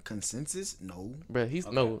season? consensus? No. Bro, he's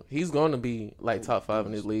going to be like top 5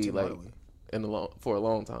 in his league Tim like Hardaway. for a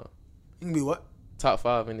long time. You can be what? Top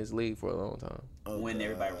 5 in his league for a long time. When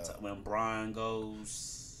everybody when Brian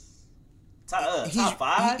goes top He's, top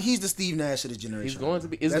 5, he's the Steve Nash of the generation. He's going to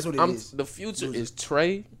be. That's what it is. The future Loser. is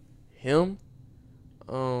Trey, him.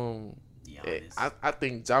 Giannis. I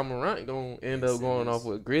think John Morant gonna end Yes, up going it is. off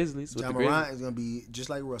with Grizzlies. With John the Grizzlies. Morant is gonna be just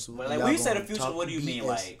like Russell. But like Y'all when you say the gonna future, talk what do you mean? BS.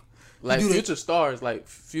 Like Like do that. future stars, like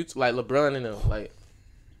LeBron and them. Like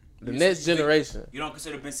The next generation. You don't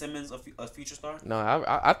consider Ben Simmons a future star? No,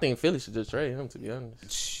 I think Philly should just trade him, to be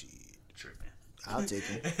honest. Shit, Tripping. I'll take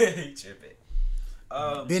him. He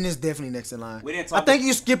tripping. Ben is definitely next in line. We didn't I talk think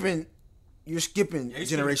you're skipping he's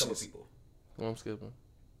generations. people. I'm skipping.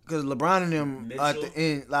 Because LeBron and them are at Mitchell. the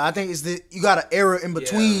end. Like, I think you got an era in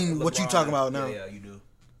between Yeah, what you LeBron. talking about now. Yeah, you do.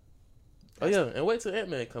 Oh yeah, and wait till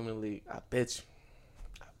Ant-Man come in the league. I bet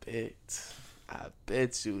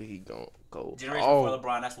you he gonna go. Generation before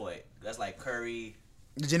LeBron, that's what? That's like Curry.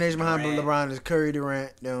 The generation behind Durant. LeBron is Curry,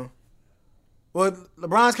 Durant. Well,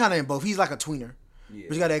 LeBron's kind of in both. He's like a tweener. Yeah.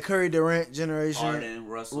 But you got that Curry, Durant generation. Harden,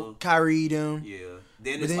 Russell. Kyrie, them. Yeah.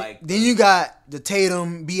 Then But it's then, like then you got the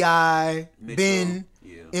Tatum, B.I., Mitchell. Ben,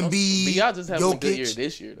 Yeah. Embiid, B.I. just having a good year Jokic.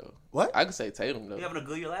 this year though. What? I could say Tatum though. He having a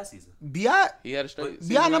good year last season. B.I. He had a straight. But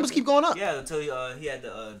B.I. numbers keep going up. Yeah, until he had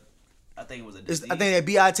the I think it was a I disease. think that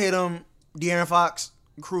B.I., Tatum, De'Aaron Fox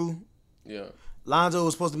crew. Yeah. Lonzo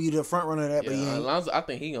was supposed to be the front runner of that, but he Yeah. ain't. Alonzo, I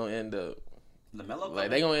think he gonna end up LaMelo. like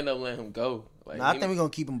they gonna end up letting him go. Like Nah, I think we're gonna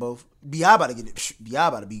keep them both. B.I. about to get it. B.I.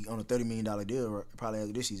 about to be on a $30 million deal probably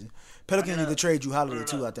after this season. Pelicans need to trade Drew Holiday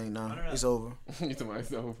too. I think now it's over. you talking about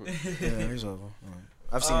it's over. Yeah, it's over. All right.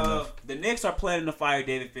 I've seen enough. The Knicks are planning to fire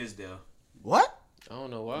David Fizdale. What? I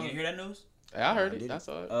don't know You why. didn't hear that news? I heard it. I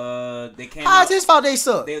saw it. They came How out. is his fault they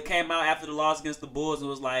suck? They came out after the loss against the Bulls and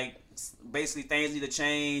was like, basically things need to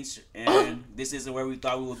change, and this isn't where we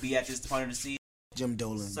thought we would be at this point of the season. Jim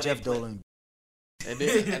Dolan, So Jeff they play- Dolan. And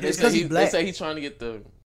then, It's 'cause he they black. say he's trying to get the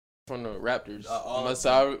from the Raptors. all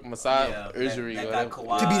of Masai Yeah, Ujiri. that whatever. got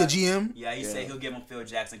Kawhi. To be the GM? Yeah, he Yeah. said he'll give him Phil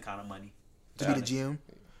Jackson kind of money. To be the GM?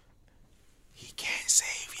 He can't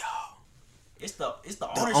save y'all. It's the The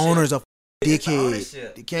ownership. owners are It's the dickhead.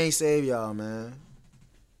 ownership. They can't save y'all, man.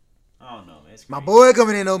 I don't know, man. It's My crazy. boy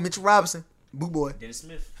coming in though, Mitchell Robinson. Boot boy. Dennis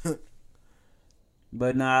Smith.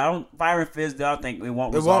 But nah, I don't firing Fizdale. I think it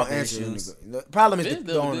won't It resolve won't the answer. issues. The problem is Fizdale's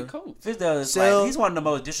the a owner. good coach. Fizdale is Sell- like he's one of the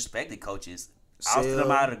most disrespected coaches. Ousted Sell-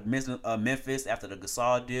 him out of Memphis after the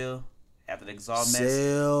Gasol deal, after the Gasol mess.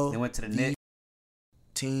 Sell They went to the the Knicks.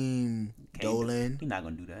 team Dolan. He's not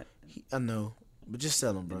gonna do that. I know, but just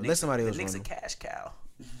sell him, bro. The Let Knicks- somebody else The run Knicks a him. cash cow.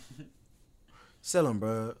 Sell him,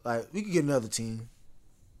 bro. Like we could get another team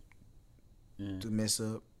to mess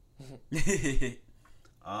up.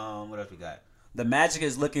 What else we got? The Magic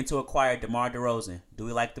is looking to acquire DeMar DeRozan. Do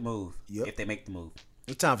we like the move? Yep. If they make the move.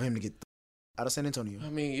 It's time for him to get out of San Antonio. I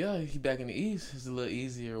mean, yeah, he back in the East. It's a little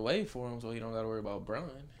easier way for him, so he don't got to worry about Brian.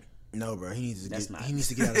 No, bro. He needs to That's get. not- He needs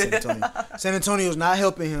to get out of San Antonio. San Antonio's not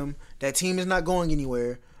helping him. That team is not going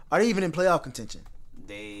anywhere. Are they even in playoff contention?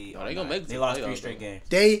 They they gonna make it They to lost playoffs, 3 straight though. games.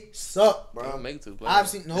 They suck, They bro. don't make it to the playoffs. I've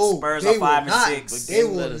seen The no. Spurs They are 5 will and not. 6. They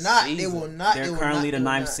Beginning will of the not. They season. will not. They're They will currently not. the They will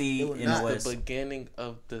 9th not. seed They will in the not. West. The beginning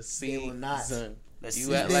of the They will not. season. Let's You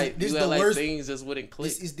see. act This- like this you the act like worst- things just wouldn't click.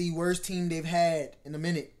 This is the worst team they've had in a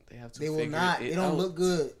minute. They have to. They will figure not. It They don't out. look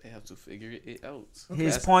good. They have to figure it out. His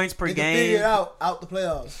That's- points per They can figure game. it out the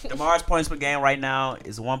playoffs. DeMar's points per game right now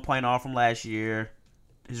is 1 point off from last year.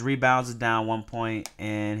 His rebounds is down 1 point,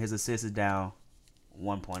 and his assists is down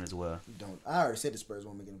 1 point as well. Don't. I already said the Spurs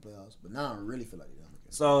won't make it in the playoffs, but now I really feel like they don't make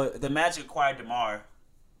it. So the Magic acquired DeMar.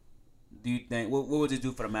 Do you think what would it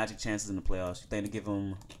do for the Magic chances in the playoffs? You think to give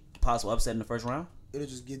them possible upset in the first round? It'll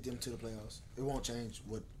just get them to the playoffs. It won't change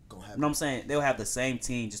what gonna happen. You know what I'm saying? They'll have the same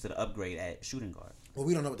team, just an upgrade at shooting guard. Well,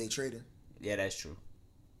 we don't know what they traded. Yeah, that's true.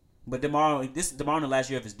 But DeMar, this is DeMar in the last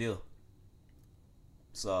year of his deal.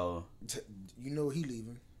 So You know he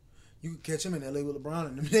leaving. You could catch him in LA with LeBron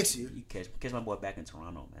in the next year. you catch my boy back in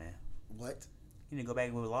Toronto, man. What? You need to go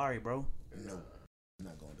back with Larry, bro. No, I'm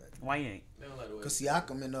not going back. Why you ain't? They don't like the way Cause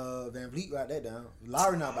Siakam and Van Vliet got that down.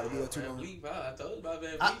 Lowry not about to be there too Van long. Vliet, I told you about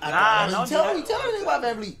Van Vliet. Nah, don't Tell me about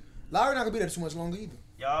Van Vliet. Lowry not gonna be there too much longer either.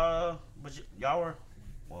 Y'all were.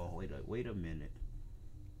 Well, wait a minute.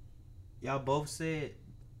 Y'all both said.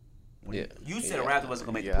 Yeah. You said the Raptors wasn't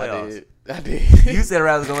gonna make the I playoffs. did. I did. You said the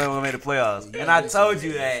Raptors gonna make the playoffs, and I told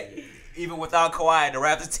you that even without Kawhi, the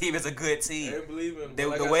Raptors team is a good I team. didn't believe him. The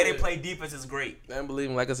Like I way they said, play defense is great. I didn't believe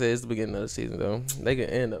him. Like I said, it's the beginning of the season, though. They can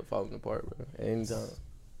end up falling apart, bro. At any time.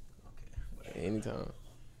 Anytime.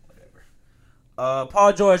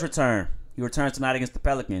 Paul George returned. He returns tonight against the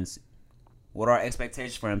Pelicans. What are our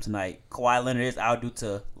expectations for him tonight? Kawhi Leonard is out due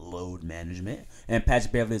to load management, and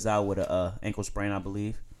Patrick Beverly is out with a ankle sprain, I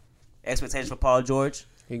believe. Expectations for Paul George?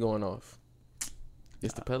 He going off.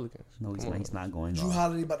 It's the Pelicans. No, he's Come not. on. He's not going Drew off.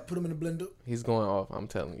 Holiday about to put him in the blender. He's going off. I'm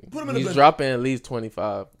telling you. Put him in the He's blender. dropping at least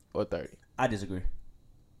 25 or 30. I disagree.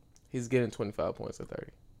 He's getting 25 points or 30.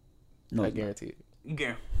 No, I he's not. guarantee it. You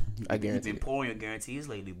guarantee. I guarantee You've it. been pouring your guarantees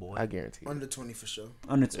lately, boy. I guarantee it. Under 20 for sure.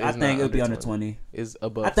 I It's think not it'll be under under 20. It's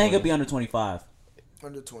above I think 20. it'll be under 25.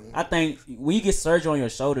 Under 20. I think when you get surgery on your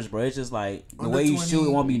shoulders, bro, it's just like the Under way you 20. shoot,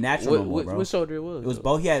 it won't be natural no more, bro. What shoulder it was? It was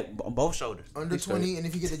both. He had both shoulders. Under 20, and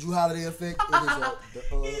if you get the Drew Holiday effect,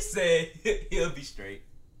 it is said he'll be straight.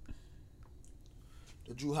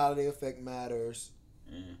 the Drew Holiday effect matters.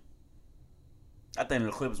 I think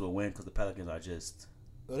the Clippers will win because the Pelicans are just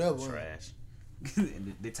Whatever. Win. trash.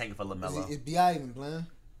 And they taking for LaMelo. Is B.I. even playing?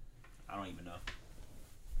 I don't even know.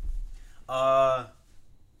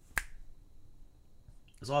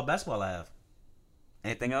 It's all basketball I have.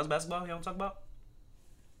 Anything else basketball you want to talk about?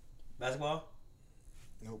 Basketball?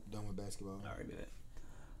 Nope, done with basketball. All right, bet.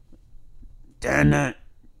 Dun.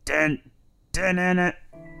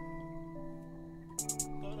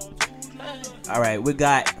 All right, we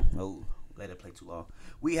got. Oh, let it play too long.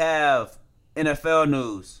 We have NFL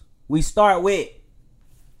news. We start with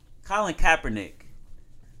Colin Kaepernick,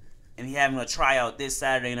 and he having a tryout this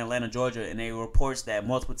Saturday in Atlanta, Georgia, and there reports that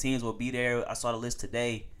multiple teams will be there. I saw the list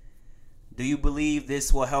today. Do you believe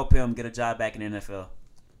this will help him get a job back in the NFL?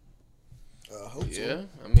 I hope so. Yeah,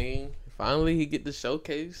 I mean, finally he get to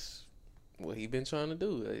showcase what he been trying to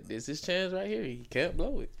do. Like, this is his chance right here. He can't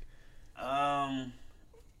blow it.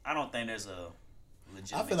 I don't think there's a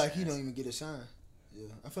legitimate I feel like he chance. don't even get a shine. Yeah,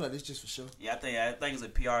 I feel like it's just for sure. Yeah, I think it's a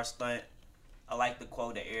PR stunt. I like the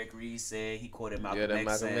quote that Eric Reed said. He quoted Malcolm that X.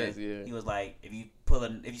 Malcolm saying, X, yeah. He was like, if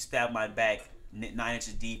you stab my back 9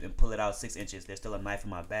 inches deep and pull it out 6 inches, there's still a knife in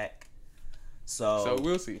my back. So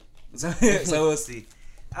we'll see. So we'll see.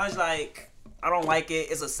 I was like, I don't like it.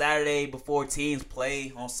 It's a Saturday before teams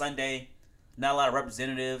play on Sunday. Not a lot of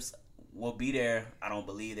representatives will be there. I don't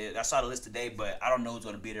believe it. I saw the list today, but I don't know who's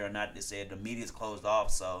going to be there or not. They said the media's closed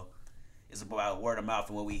off, so it's about word of mouth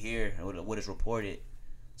and what we hear and what is reported.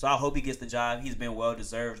 So I hope he gets the job. He's been well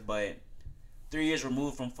deserved, but 3 years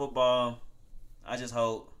removed from football, I just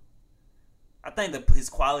hope. I think that his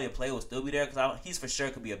quality of play will still be there because he's for sure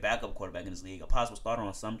could be a backup quarterback in this league, a possible starter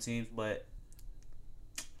on some teams, but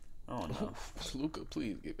I don't know. Luka,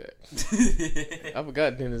 please get back. I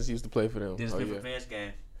forgot Dennis used to play for them. Dennis Smith Advanced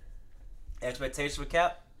game. Expectations for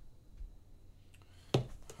Cap?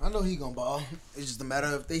 I know he gonna ball. It's just a matter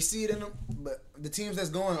of if they see it in him. But the teams that's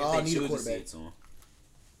going all need a quarterback.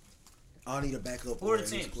 All need a backup. Who are the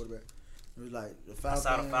teams? Quarterback. It was like the Falcons,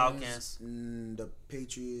 Outside of Falcons. The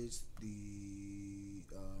Patriots, the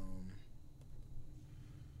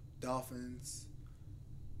Dolphins.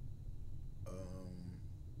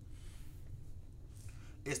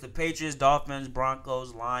 It's the Patriots, Dolphins,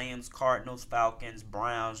 Broncos, Lions, Cardinals, Falcons,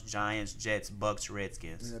 Browns, Giants, Jets, Bucks,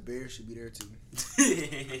 Redskins. And the Bears should be there too.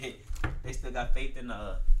 They still got faith in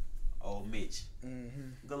old Mitch.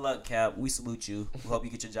 Mm-hmm. Good luck, Cap. We salute you. We hope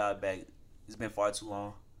you get your job back. It's been far too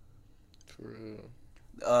long. For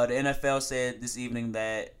real. The NFL said this evening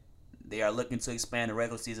that they are looking to expand the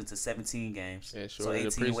regular season to 17 games. Yeah, so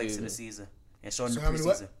 18 weeks in the season. And shorten the how many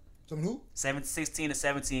what? preseason. Who? 16 to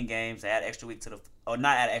 17 games. Add extra week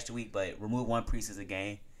not add extra week, but remove one preseason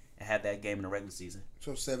game and have that game in the regular season.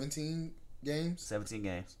 So 17 games? 17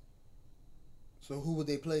 games. So who would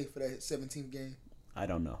they play for that 17th game? I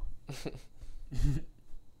don't know.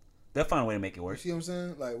 They'll find a way to make it You work. see what I'm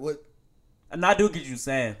saying? Like what? And I do get you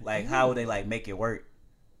saying, like, how would they like make it work?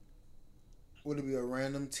 Would it be a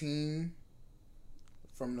random team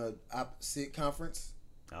from the opposite conference?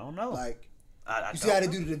 I don't know. Like, I you see how they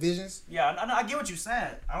do the divisions? Yeah, I get what you're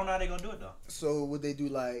saying. I don't know how they're gonna do it though. So would they do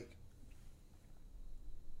like?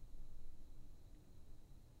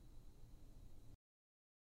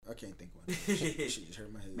 I can't think of it. Shit just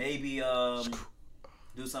hurt my head. Maybe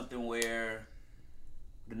do something where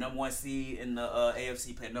the number one seed in the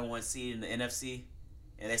AFC play the number one seed in the NFC,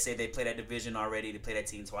 and they say they play that division already. They play that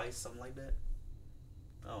team twice, something like that.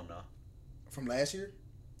 I don't know. From last year?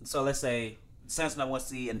 So let's say the Saints number one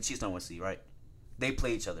seed and the Chiefs number one seed, right? They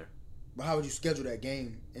play each other. But how would you schedule that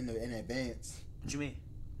game in advance? What you mean?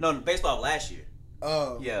 No, based off last year.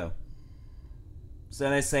 Oh. Yeah. So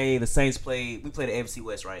let's say the Saints we play the AFC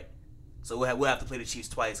West, right? So we'll have to play the Chiefs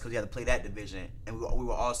twice because we have to play that division, and we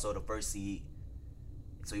were also the first seed.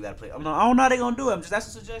 So you got to play. I don't know how they're gonna do it. That's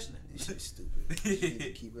a suggestion. This shit's stupid. You need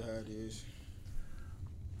to keep it how it is.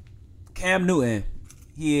 Cam Newton,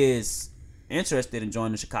 he is interested in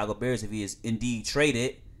joining the Chicago Bears if he is indeed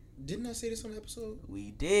traded. Didn't I say this on the episode?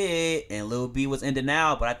 We did, and Lil B was in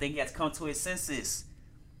denial, but I think he has come to his senses.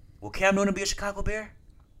 Will Cam Newton be a Chicago Bear?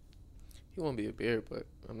 He won't be a Bear, but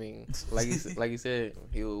I mean, like you said,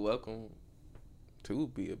 he will welcome to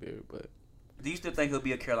be a Bear. But Do you still think he'll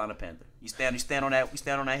be a Carolina Panther? You stand on that. We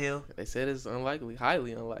stand on that hill. they said it's unlikely,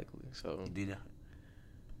 highly unlikely. So You do.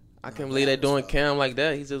 I can't believe they doing Cam like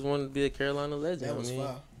that. He just wanted to be a Carolina legend. That was I mean,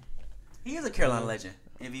 foul. He is a Carolina legend.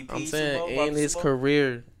 MVP. I'm Super saying Bowl, in Super his Bowl.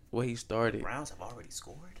 career, where he started. Browns have already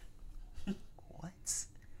scored. What?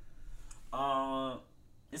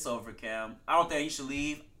 It's over, Cam. I don't think he should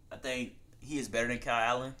leave. I think he is better than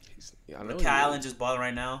Kyle Allen. I know. Kyle Allen just balling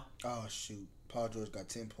right now. Oh shoot, Paul George got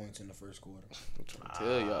 10 points in the first quarter. I'm trying to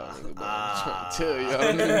tell y'all, nigga, bro. I'm trying to tell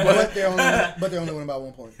y'all, nigga, bro. But they only won by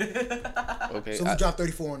 1 point. Okay. So we dropped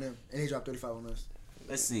 34 on them, and he dropped 35 on us.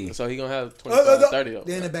 Let's see. So he gonna have 25, 30 though.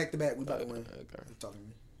 Then in the back to back, we about to win. Okay. You talking to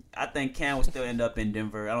me? I think Cam will still end up in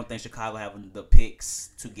Denver. I don't think Chicago having the picks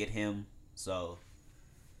to get him. So,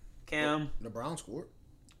 Cam, The Browns scored.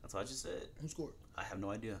 that's what I just said. Who scored? I have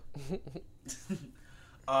no idea.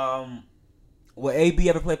 Will AB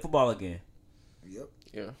ever play football again? Yep.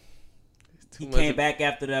 Yeah. He came back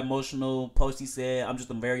after that emotional post. He said, "I'm just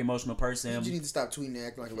a very emotional You person." just need to stop tweeting and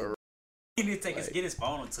acting like a little He need to get his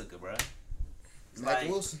phone and took it, bro. Mac Like,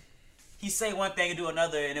 Wilson. he say one thing and do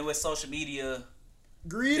another, and then with social media,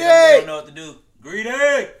 Greedy. they don't know what to do. Greedy.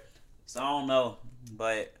 So I don't know,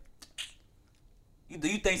 but do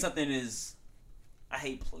you think something is? I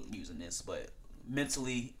hate using this, but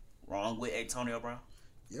mentally wrong with Antonio Brown?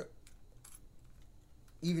 Yep.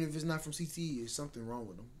 Even if it's not from CTE, there's something wrong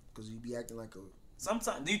with him because he be acting like a.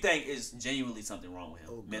 Sometimes, do you think it's genuinely something wrong with him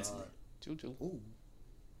Oh, mentally? God. Choo-choo. Ooh.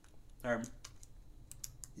 Herman,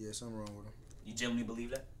 Yeah, something wrong with him. you genuinely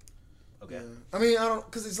believe that? Okay. Yeah. I mean, I don't,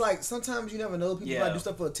 because it's like sometimes you never know. People Yeah. might do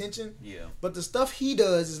stuff for attention, Yeah. but the stuff he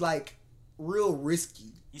does is like real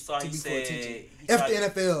risky You saw to he be for said. attention. he F saw- the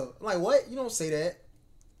NFL. I'm like, what? You don't say that.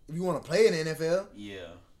 If you want to play in the NFL, Yeah.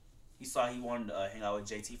 He saw he wanted to hang out with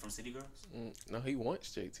JT from City Girls. No, he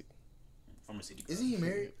wants JT. From the City Girls. is he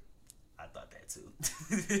married? I thought that too.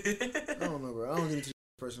 I don't know, bro. I don't get into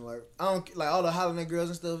personal life. I don't like all the hollering at girls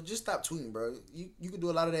and stuff. Just stop tweeting, bro. You can do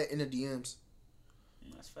a lot of that in the DMs.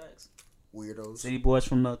 That's facts. Weirdos. City Boys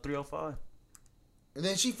from the 305. And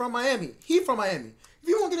then she from Miami. He from Miami. If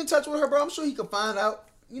you want to get in touch with her, bro, I'm sure he can find out.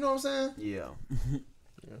 You know what I'm saying? Yeah.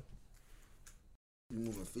 You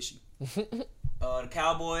moving fishy. The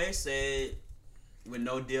Cowboys said with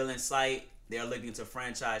no deal in sight, they're looking to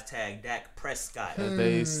franchise tag Dak Prescott. Are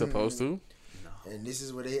they supposed to? No. And this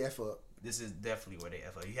is where they F up. This is definitely where they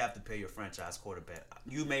F up. You have to pay your franchise quarterback.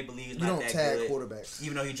 You may believe he's You not don't that tag good. quarterbacks.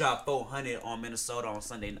 Even though he dropped 400 on Minnesota on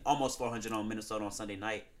Sunday, almost 400 on Minnesota on Sunday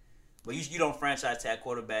night. But you don't franchise tag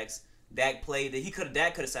quarterbacks. Dak played.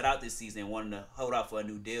 Dak could have sat out this season and wanted to hold out for a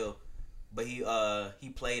new deal. But he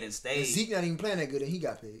played and stayed. And Zeke not even playing that good, and he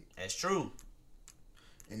got paid. That's true.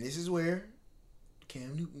 And this is where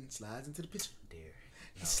Cam Newton slides into the picture. Dear.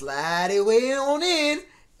 He slide it way on in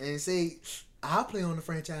and say, "I'll play on the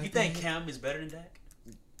franchise." You think tag." Cam is better than Dak?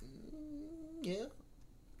 Yeah,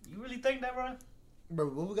 You really think that, bro? bro.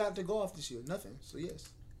 What we got to go off this year? Nothing. So yes,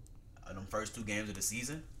 Them first 2 games of the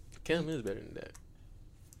season? Cam is better than that.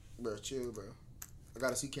 bro. Chill, bro. I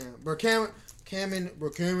gotta see Cam. Bro, Cam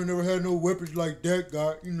never had no weapons like that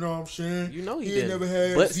guy. You know what I'm saying? You know he ain't didn't. never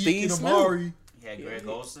had But Zeke Steve and Smith. Amari. He had Greg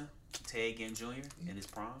Olsen, Ted Ginn Jr. in his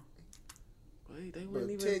prime. Wait, they Bro,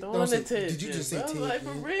 weren't even Ted- throwing don't the say- Ted. did you just say bro. Ted, Like,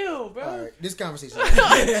 for man? real, bro. All right, this conversation.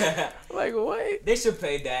 Like, what? They should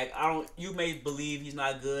pay Dak. You may believe he's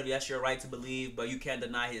not good. That's your right to believe, but you can't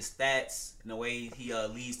deny his stats and the way he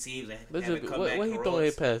leads teams and Let's having just, comeback what he throwing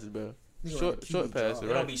his passes, bro? He Short gonna keep passes, the It job.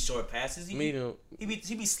 don't right? be short passes. Medium. He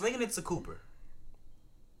be slinging it to Cooper.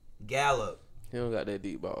 Gallup. He don't got that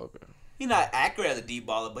deep ball, bro. He's not accurate as a deep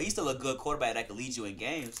baller, but he's still a good quarterback that can lead you in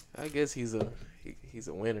games. I guess he's a winner. He is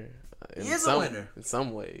a winner. In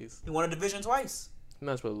some ways. He won a division twice. He's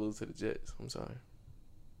not supposed to lose to the Jets. I'm sorry.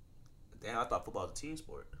 Damn, I thought football was a team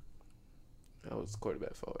sport. That was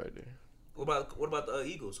quarterback fault right there. What about the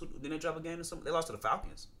Eagles? Didn't they drop a game or something? They lost to the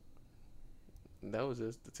Falcons. That was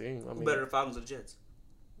just the team. I Who mean, better, the Falcons or the Jets?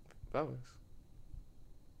 Falcons.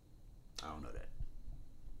 I don't know that.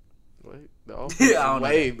 Wait, the offense I is don't know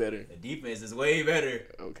way that. better. The defense is way better.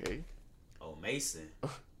 Okay. Oh, Mason.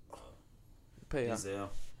 Pay out. Denzel.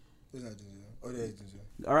 It's not Denzel. Oh, that is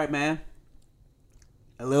Denzel. All right, man.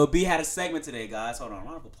 Lil B had a segment today, guys. Hold on.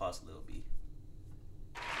 Round of applause to Lil B.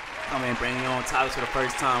 Come in, bringing you on topics for the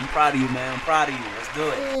first time. I'm proud of you, man. I'm proud of you. Let's do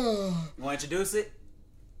it. You want to introduce it?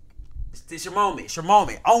 It's your moment. It's your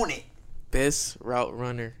moment. Own it. Best route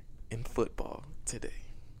runner in football today.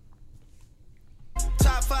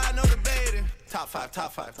 Top 5, no debating. Top 5.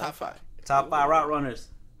 Top 5 route runners.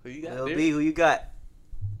 Who you got Lil there? B, who you got?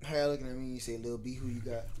 How you looking at me? You say, "Lil B, who you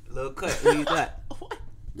got?" Lil Cut, who you got?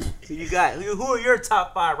 Who you got? Who are your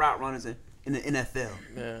top 5 route runners in the NFL?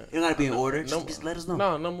 Yeah. You don't got to be in order. Just let us know.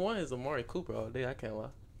 No, number 1 is Amari Cooper all day. I can't lie.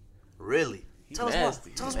 Really? He's Tell us nasty.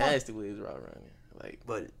 why. Tell us He's why. nasty with his route running. Like,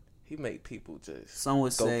 But He make people just Some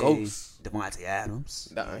would go say ghost. Devontae Adams.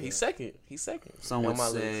 Nah, he's second. Some on would my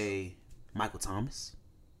say Michael Thomas.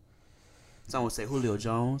 Some would say Julio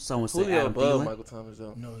Jones. Some would say Julio Adam above Thielen. Michael Thomas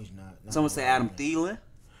though. No, he's not. Some would say Adam Thielen.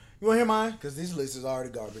 You want to hear mine? Because this list is already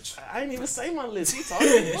garbage. I didn't even say my list. He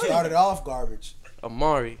talking. Started off garbage.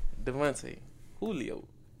 Amari, Devontae, Julio,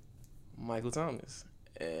 Michael Thomas,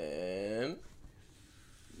 and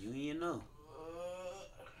You know.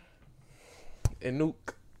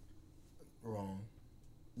 Nuke. Wrong.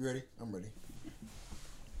 You ready? I'm ready.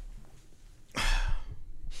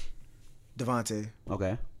 Devontae,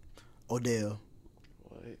 Okay. Odell.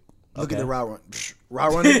 What? Look at Okay. the route run.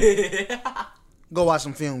 Route running. Go watch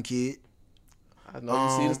some film, kid. I know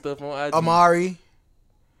you see the stuff on IG. Amari,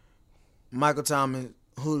 Michael Thomas,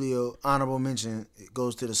 Julio. Honorable mention. It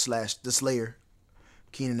goes to the Slayer,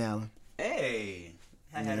 Keenan Allen. Hey.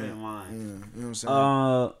 I had it in Yeah, mind. you know what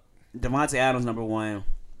I'm saying? Devontae Adams number 1.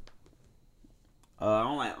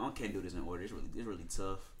 I can't do this in order. It's really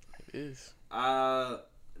tough. It is.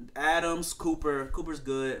 Adams, Cooper's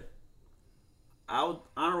good. I would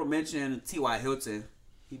honorable mention T.Y. Hilton.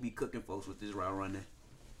 He be cooking folks with this route running.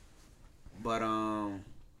 But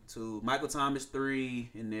to Michael Thomas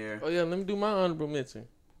 3 in there. Oh yeah, let me do my honorable mention.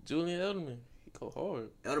 Julian Edelman. He go hard.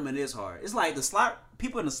 Edelman is hard. It's like the slot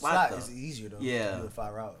people in the slot Slot though. is easier though. Yeah. You do a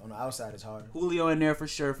fire route. On the outside, it's harder. Julio in there for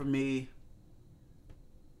sure for me.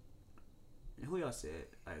 And who y'all said?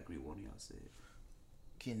 I agree. One of y'all said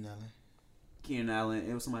Keenan Allen. Keenan Allen.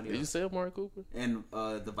 It was somebody Did you else. say Amari Cooper? And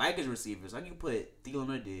the Vikings receivers. I can put Thielen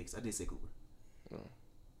or Diggs. I did say Cooper.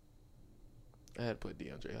 I had to put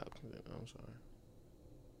DeAndre Hopkins in. I'm sorry.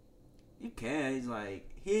 You can. He's like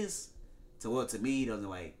to me, he doesn't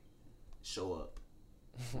like show up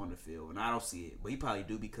on the field, and I don't see it. But he probably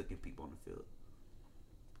do be cooking people on the field.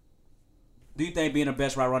 Do you think being the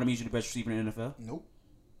best route runner means you're the best receiver in the NFL? Nope.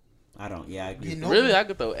 I don't. Yeah, I agree. Getting Really, I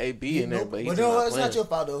could throw AB in there, but he's no, not it's playing. not your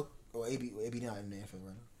fault though. Or AB not in the NFL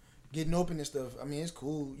right now. Getting open and stuff. I mean, it's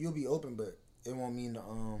cool. You'll be open, but it won't mean the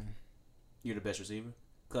You're the best receiver,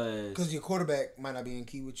 cause because your quarterback might not be in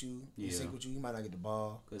key with you, in Yeah. sync with you. You might not get the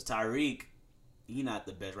ball, Tyreek, he not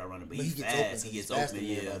the best route runner, but but he's he gets fast. open. 'cause He he's gets faster open.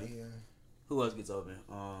 than Yeah. everybody, yeah. Who else gets open?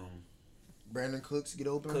 Brandon Cooks get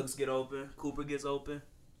open. Cooks get open. Cooper gets open.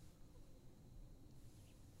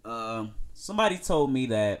 Somebody told me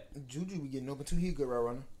that. Juju be getting open too. He a good route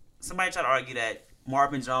runner. Somebody tried to argue that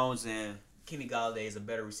Marvin Jones and Kenny Golladay is a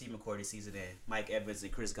better receiving core this season than Mike Evans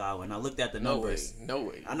and Chris Godwin. I looked at the No numbers. way. No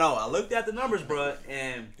way. I know. I looked at the numbers, bro,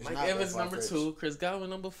 and It's Mike not that Evans number far-fetched. 2, Chris Godwin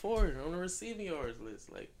number 4 on the receiving yards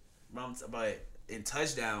list. Like but in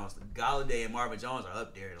touchdowns, Golladay and Marvin Jones are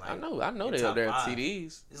up there. Like I know in they're top up there at 5.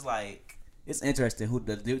 TDs. It's like it's interesting who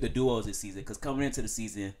the duos this season, because coming into the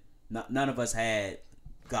season, none of us had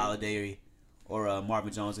Golladay or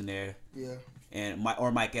Marvin Jones in there, Yeah. and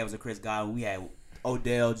Mike Evans or Chris Godwin. We had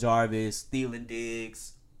Odell, Jarvis, Thielen,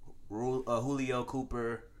 Diggs, Julio,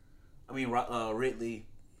 Cooper. Ridley,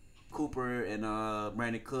 Cooper, and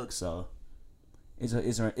Brandon Cooks. So it's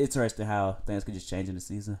interesting how things could just change in the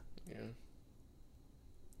season. Yeah.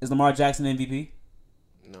 Is Lamar Jackson MVP?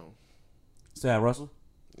 No. Still have Russell?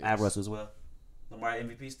 Yes. I have Russell as well. Lamar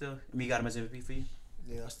MVP still? You got him as MVP for you?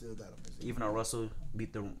 Yeah, I still got him. Even though Russell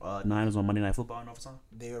beat the Niners on Monday Night Football in overtime?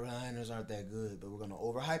 Their Niners aren't that good, but we're gonna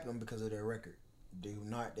overhype them because of their record. They're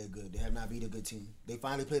not that good. They have not beat a good team. They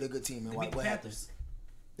finally played a good team, and what happened?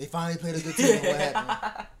 They finally played a good team, and what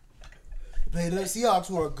happened? They played the Seahawks,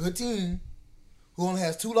 who are a good team, who only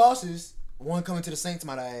has 2 losses. One coming to the Saints,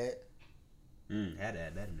 might I add. Had to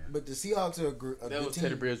add that in there. But the Seahawks are a That good was team.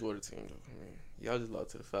 Teddy Bridgewater team though. I mean, y'all just lost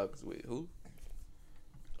to the Falcons with who?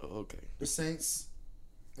 Oh, okay. The Saints.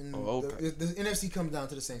 And Oh, okay. the NFC comes down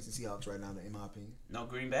to the Saints and Seahawks right now, in my opinion. No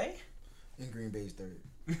Green Bay? And Green Bay's third.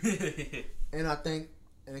 And I think,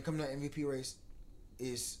 and it coming to the MVP race,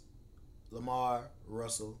 is Lamar,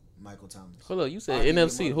 Russell, Michael Thomas. Hold on, you said Argue your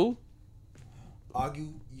NFC mother. who?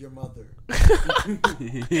 Argue your mother.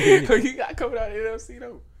 Who you got coming out of NFC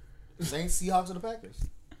though? Saints, Seahawks, or the Packers.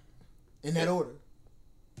 In that order.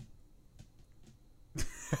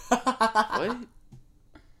 What?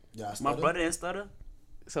 Yeah, I My stutter. brother didn't stutter?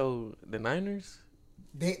 So the Niners?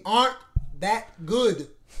 They aren't that good.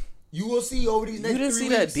 You will see over these next You didn't 3 see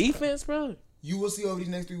weeks. that defense, bro? You will see over these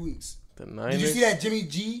next 3 weeks. The Did Niners. you see that Jimmy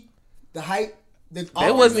G? The hype? The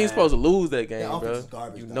They wasn't even supposed to lose that game, offense bro. is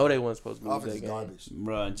garbage, You dog. know they wasn't supposed to lose Offense that is game. garbage.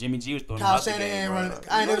 Bro, Jimmy G was throwing Kyle out the Shanahan game, running. bro.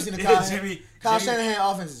 I ain't never seen the Yeah, Kyle. Jimmy- Kyle Jimmy-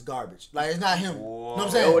 Shanahan offense is garbage. Like, it's not him. You know what I'm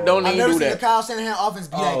Whoa. saying? Don't I've even never do seen that. the Kyle Shanahan offense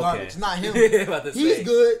be that Oh, garbage. okay. It's not him. About to He's say.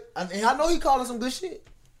 good, and I know he calling some good shit.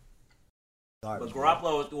 But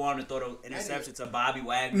Garoppolo was the one to throw the interception to Bobby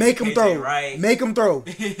Wagner. Make them KJ throw. Wright. Make them throw.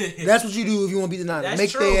 That's what you do if you want to beat the Niners. That's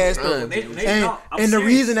Make true. their ass throw. They And don't. I'm the serious.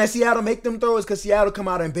 reason that Seattle make them throw is because Seattle come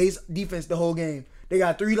out and base defense the whole game. They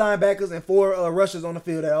got 3 linebackers and 4 rushers on the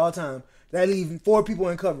field at all time. That leave 4 people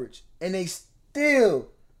in coverage, and they still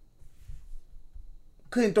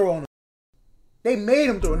couldn't throw on them. They made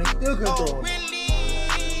them throw, and they still couldn't throw on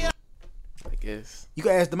them. I guess. You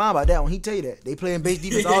can ask the mom about that one. He tell you that they playing base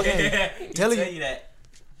defense all game. Tell you. you that.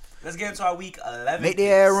 Let's get into our week 11. Make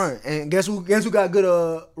their ass run. And guess who got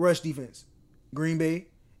good rush defense? Green Bay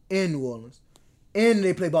and New Orleans. And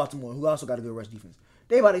they play Baltimore, who also got a good rush defense.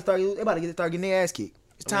 They about to start getting their ass kicked.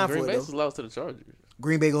 It's time Green for Bay it just though. lost to the Chargers.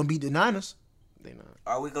 Green Bay gonna beat the Niners. They not.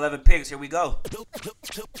 Our week 11 picks. Here we go.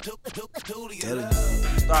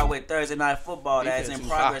 Start with Thursday Night Football that's in Defense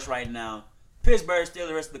progress right now. Pittsburgh Steelers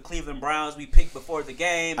versus the Cleveland Browns. We picked before the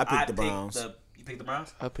game. I picked the Browns. You picked the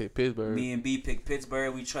Browns? I picked Pittsburgh. Me and B picked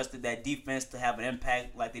Pittsburgh. We trusted that defense to have an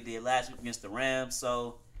impact like they did last week against the Rams.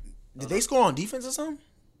 So Did they score on defense or something?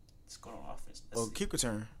 let's go on offense. Or kick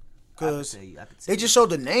return? I can Because tell you. I can tell they you. just showed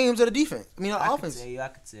the names of the defense. I mean, the I offense. can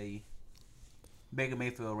tell you. Baker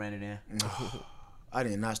Mayfield ran it in. I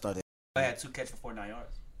did not start that. I had 2 catches for 49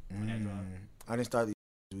 yards. on that drive. I didn't start this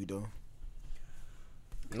week though.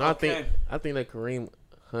 No, Okay. I think that Kareem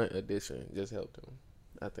Hunt addition just helped him.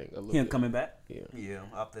 I think a little Him bit. coming back? Yeah. Yeah,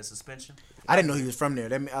 off the suspension. I didn't know he was from there.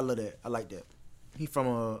 I love that. I like that. He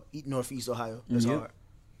from Northeast Ohio. That's Yep.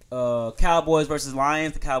 hard. Cowboys versus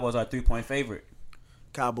Lions. The Cowboys are a 3-point favorite.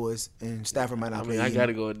 Cowboys and Stafford might not I play. mean, I either.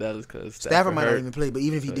 gotta go with Dallas because Stafford might not hurt. even play, but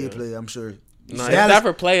even if he So, did yeah. play, I'm sure. No, if Dallas,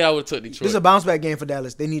 Stafford played, I would have took this Detroit. is a bounce back game for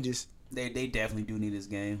Dallas. They need this. They definitely do need this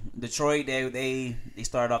game. Detroit, they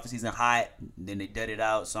started off the season hot, then they dudded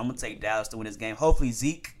out. So I'm gonna take Dallas to win this game. Hopefully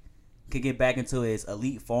Zeke can get back into his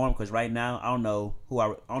elite form because right now I don't know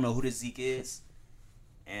who this Zeke is,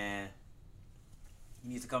 and he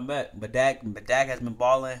needs to come back. But Dak has been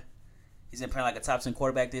balling. He's been playing like a top 10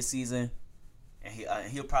 quarterback this season, and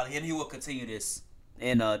he will continue this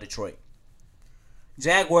in Detroit.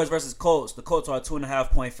 Jaguars versus Colts. The Colts are a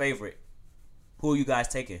 2.5-point favorite. Who are you guys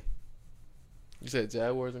taking? You said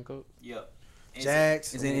Jaguars and Colts? Yep.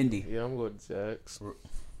 Jags. It's in Indy. Yeah, I'm going to Jags.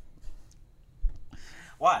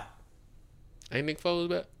 Why? Ain't Nick Foles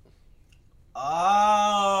back?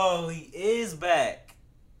 Oh, he is back.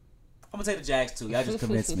 I'm gonna take the Jags too. Y'all just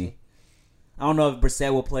convinced me. I don't know if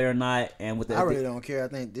Brissett will play or not, and with the I really don't care. I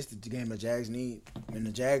think this is the game the Jags need, and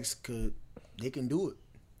the Jags can do it.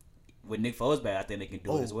 with Nick Foles back, I think they can do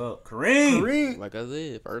it Oh. as well. Kareem. Kareem. Like I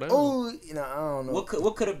said, first down. Oh, I don't know.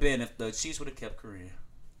 What could have been if the Chiefs would have kept Kareem?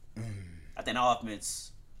 I think the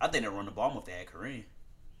offense. I think they run the ball more if they had Kareem.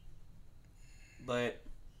 But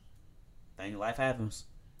thing life happens.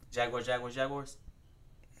 Jaguars.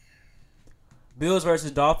 Bills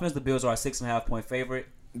versus Dolphins. The Bills are a 6.5-point favorite.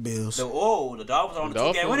 Bills. The Dolphins are on a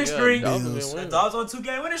Dolphins, 2-game winning yeah, streak. Dolphins Bills. been The winning. Dolphins on a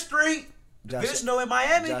 2-game winning streak. Josh- Divisional in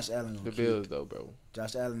Miami. Josh Allen. The gonna Bills, though, bro.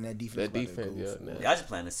 Josh Allen, that defense. That about to defense, go yeah. for nah. it. Y'all just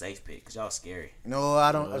playing a safe pick because y'all scary. No,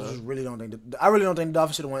 I don't. I just really don't think. I really don't think the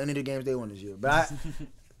Dolphins should have won any of the games they won this year. But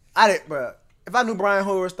I did, bro. If I knew Brian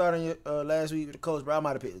Hoyer starting last week with the Colts, bro, I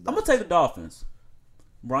might have picked the I'm Dolphins. gonna take the Dolphins.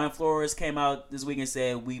 Brian Flores came out this week and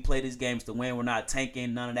said we play these games to win. We're not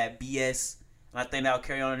tanking none of that BS. And I think that'll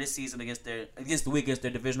carry on this season against their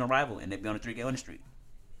divisional rival, and they'll be on a 3-game winning streak.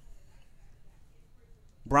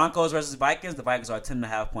 Broncos versus Vikings. The Vikings are a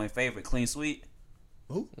 10.5-point favorite. Clean sweep.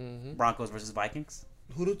 Who? Broncos versus Vikings.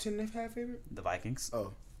 Who the 10.5 favorite? The Vikings.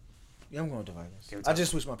 Oh, yeah, I'm going with the Vikings. Can we I talk-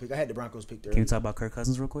 just switched my pick. I had the Broncos picked Can you earlier. talk about Kirk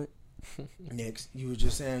Cousins real quick? Next, you was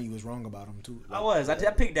just saying you was wrong about him too. I was. I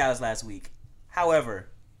picked Dallas last week. However, ...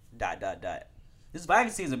 This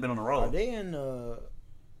Vikings season has been on the Are road. they in? Oh,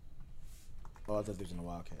 I thought they was in the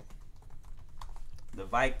Wildcat. The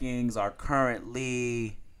Vikings are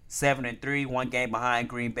currently 7-3, 1 game behind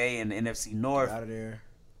Green Bay in the NFC North, Out of there.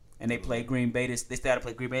 and they play Green Bay. They started to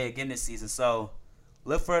play Green Bay again this season. So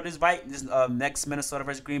look for this next Minnesota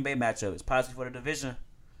versus Green Bay matchup. It's positive for the division.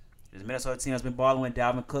 This Minnesota team has been balling with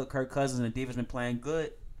Dalvin Cook, Kirk Cousins, and the defense been playing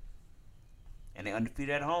good, and they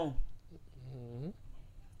undefeated at home.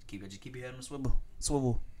 Just keep your head on the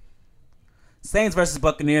swivel. Saints versus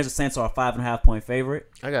Buccaneers. The Saints are a 5.5-point favorite.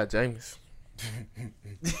 I got James.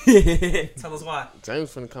 Tell us why.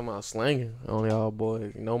 James finna come out slanging on y'all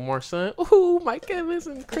boys. No more son. Ooh, Mike Evans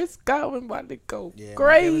and Chris Godwin about to go Yeah,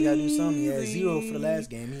 crazy. got to do something. He had 0 for the last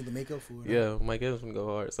game. He need to make up for it. Yeah, Mike Evans finna go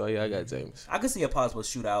hard. So yeah, I got James. I could see a possible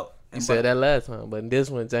shootout. You said that last time, but in this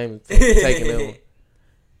one, James taking them.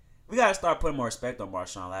 We gotta start putting more respect on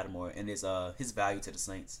Marshawn Lattimore and his value to the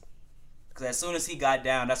Saints. Because as soon as he got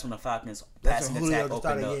down, that's when the Falcons That's passing when Julio attack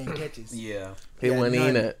started opened getting up. catches. Yeah. He Yeah, wasn't none.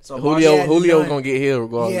 in that. So Julio Marshawn gonna none. get hit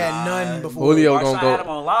regardless. He had none before. Julio Marshawn gonna had him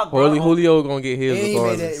go. on lock, bro. Julio gonna get his And he made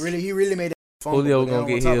regardless. that. He really made that. Fumble, Julio but they gonna don't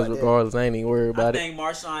get wanna talk his about that. regardless. I ain't even worried I about it. think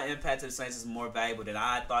Marshawn impact to the Saints is more valuable than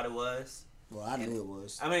I thought it was. Well, I knew it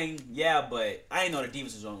was. I mean, yeah, but I didn't know the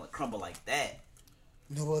defense was going to crumble like that.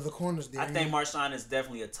 No other corners there. I think Marshawn is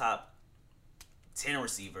definitely a top 10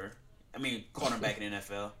 receiver. I mean, cornerback in the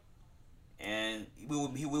NFL. And we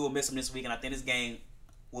will miss him this week, and I think this game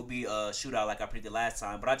will be a shootout like I predicted last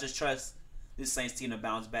time. But I just trust this Saints team to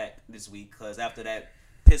bounce back this week because after that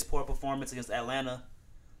piss poor performance against Atlanta,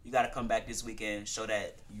 you got to come back this week and show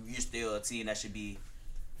that you're still a team that should be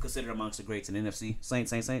considered amongst the greats in the NFC.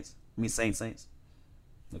 Saints. I mean, Saints.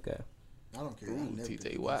 Okay. I don't care. I Ooh, never TJ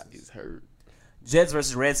picked Watt the is hurt. Jets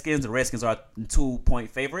versus Redskins. The Redskins are a 2-point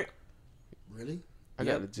favorite. Really? I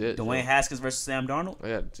got the Jets. Dwayne Haskins versus Sam Darnold. I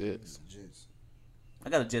got the Jets. Jets. I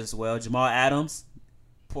got the Jets as well. Jamal Adams,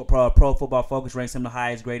 Pro Football Focus ranks him the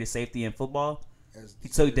highest graded safety in football. He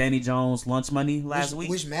took Danny Jones' lunch money last week.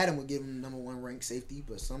 Wish Madden would give him #1 ranked safety,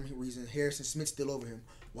 but some reason Harrison Smith's still over him.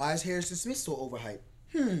 Why is Harrison Smith so overhyped?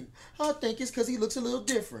 I think it's because he looks a little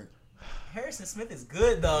different. Harrison Smith is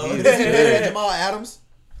good though. Is he better than Jamal Adams?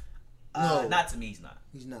 No, Not to me, he's not.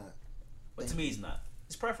 he's not. But to me, he's not.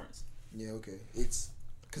 It's preference. Yeah, okay. It's.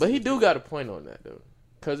 But he do got a point on that though.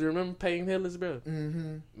 Cause you remember Peyton Hillis, bro?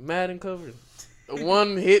 Mm-hmm. Madden covered. A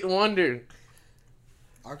one-hit wonder.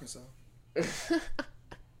 Arkansas. Okay.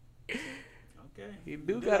 He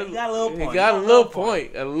got a little point. He got a little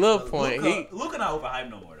point. A little point. Luka not overhyped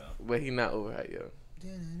no more though. But he not overhyped, yo.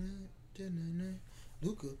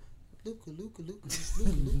 Luka.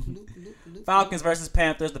 Falcons versus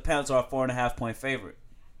Panthers. The Panthers are a 4.5-point favorite.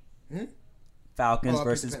 Falcons Oh, I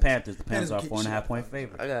versus picked the Panthers. The Panthers are a Panthers will kick 4.5-point shit.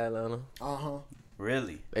 favorite. I got Atlanta. Uh-huh.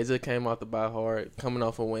 Really? They just came out the bye hard, coming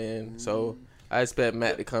off a win. So I expect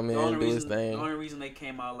Matt to come in and do his The thing. only reason they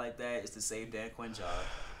came out like that is to save Dan Quinn job.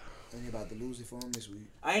 And he about to lose it for him this week.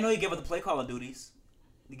 I didn't know he gave up the play calling duties.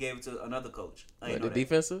 He gave it to another coach. I didn't The know that.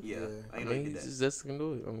 defensive? Yeah. I I didn't know he mean, did he that. just can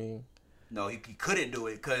do it. I mean, No, he couldn't do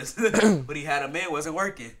it because what he had him in wasn't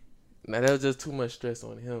working. now that was just too much stress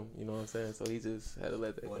on him. You know what I'm saying? So he just had to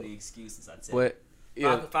let that Well, go. the excuses I tell you. But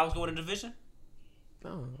yeah, Falcons go to the division?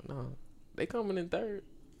 no, they coming in third.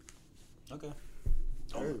 Okay.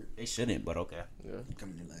 Third. They shouldn't, but okay. Yeah,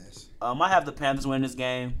 Coming in last. I have the Panthers win this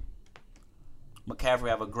game. McCaffrey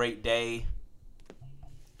have a great day.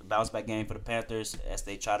 A bounce back game for the Panthers as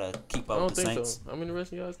they try to keep I up don't with the think Saints. so. How many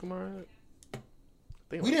rest of y'all come around?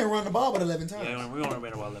 We didn't run the ball but 11 times. Yeah, we only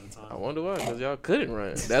ran about 11 I times. wonder why, because y'all couldn't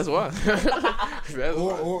run. That's why. That's why.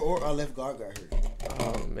 Or our left guard got hurt.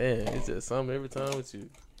 Oh man, it's just something every time with you.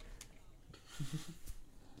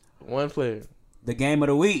 One player. The game of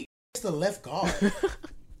the week. It's the left guard.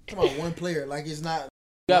 Come on, one player. Like it's not.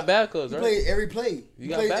 You got backups, He right? played every play. You He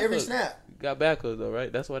got played every backups. snap. You got backups though,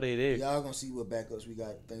 right? That's why they there. Y'all gonna see what backups we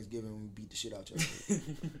got Thanksgiving when we beat the shit out y'all.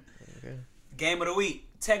 Okay. Game of the week.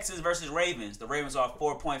 Texans versus Ravens. The Ravens are a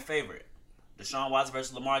 4-point favorite. Deshaun Watson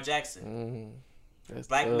versus Lamar Jackson. That's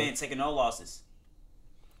Black tough. men taking no losses.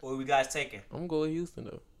 Who are we guys taking? I'm going to Houston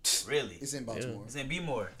though. Really? It's in Baltimore. It's in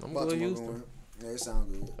B-More. I'm going to Baltimore Houston. going. Yeah, it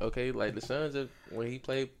sounds good. Okay, like Deshaun just when he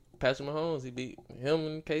played Patrick Mahomes, he beat him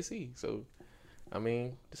and KC. So, I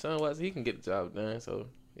mean, Deshaun Watson, he can get the job done. So,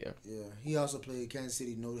 yeah. Yeah, he also played Kansas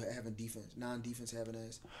City. Having defense, non-defense having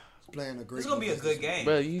ass. He's playing a great. It's going to be a defense good this week. game.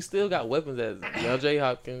 But you still got weapons as DeAndre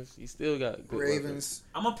Hopkins. You still got good weapons. Ravens.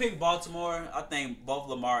 I'm going to pick Baltimore. I think both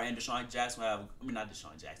Lamar and Deshaun Jackson will have, not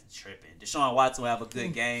Deshaun Jackson, tripping. Deshaun Watson will have a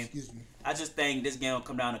good game. Excuse me. I just think this game will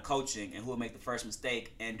come down to coaching and who will make the first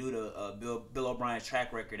mistake. And due to Bill O'Brien's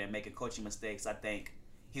track record and making coaching mistakes, I think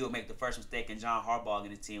he will make the first mistake and John Harbaugh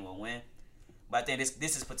and his team will win. But I think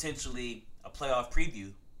this is potentially a playoff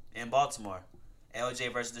preview in Baltimore.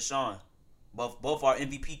 LJ versus Deshaun. Both are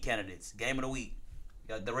MVP candidates. Game of the week. You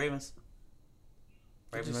got the Ravens?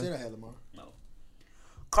 I just Ravens? said I had Lamar. No.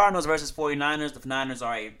 Cardinals versus 49ers. The Niners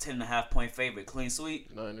are a 10.5-point favorite. Clean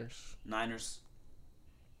sweep. Niners.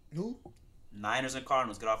 Who? Niners and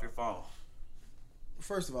Cardinals. Get off your phone.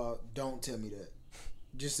 First of all, don't tell me that.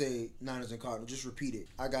 Just say Niners and Cardinals. Just repeat it.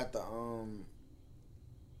 I got the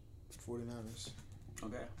 49ers.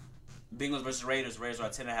 Okay. Bengals versus Raiders. Raiders are a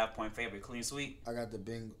 10.5-point favorite. Clean sweep. I got the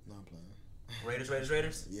Bengals. No, I'm playing.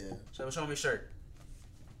 Raiders. Yeah. Show me your shirt.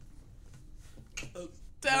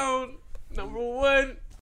 Down. Number one.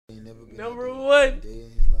 He ain't never been Number out there one. a day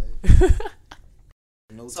in his life.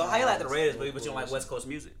 No So how you like the ties, Raiders, no but you don't like bullshit. West Coast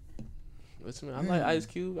music? What you mean? I like Ice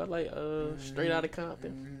Cube. I like Straight Outta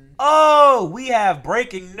Compton. Oh, we have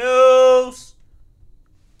breaking news.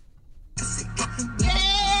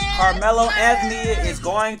 Carmelo Anthony is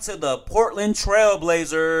going to the Portland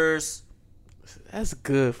Trailblazers. That's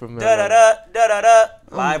good for Melo. Da da da da da da.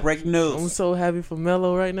 Live breaking news. I'm so happy for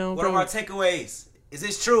Melo right now, What bro. are our takeaways? Is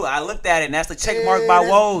this true? I looked at it, and that's the check mark by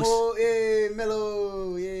Woj. Yay,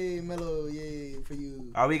 Melo. Yay, Melo. Yay, for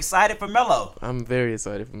you. Are we excited for Melo? I'm very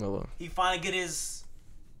excited for Melo. He finally get his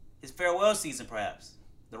farewell season, perhaps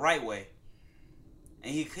the right way,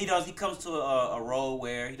 and he comes to a role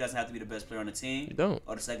where he doesn't have to be the best player on the team. You don't.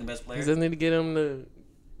 Or the second best He player. just need to get him the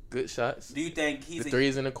good shots. Do you think The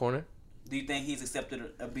threes in the corner. Do you think he's accepted?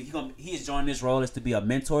 He is joining this role as to be a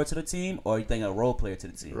mentor to the team, or you think a role player to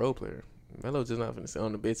the team? Role player. Melo just not finna sit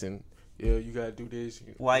on the bench and you gotta do this.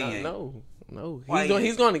 Why he ain't? No. Why he ain't?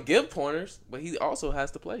 He's going to give pointers, but he also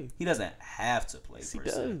has to play. He doesn't have to play. Yes, he per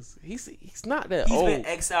se. does. He's not that He's old been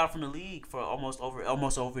exiled from the league for almost over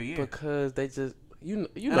a year. because they just you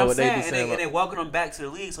And know I'm what saying, they be saying. and they welcome him back to the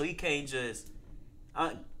league, so he can't just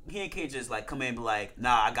like come in and be like,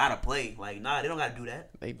 nah, I gotta play. Like, nah, they don't gotta do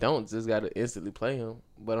that. They don't just gotta instantly play him.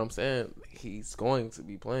 But I'm saying he's going to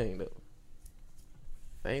be playing though.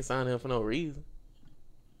 They ain't signing him for no reason.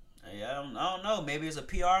 Yeah, I don't know. Maybe it's a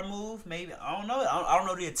PR move. Maybe I don't know. I don't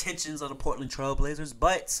know the intentions of the Portland Trailblazers,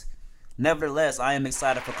 but nevertheless, I am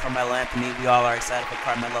excited for Carmelo Anthony. We all are excited for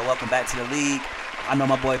Carmelo. Welcome back to the league. I know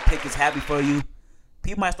my boy Pick is happy for you.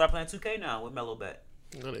 People might start playing 2K now with Melo back.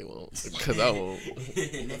 No, they won't. Because I won't.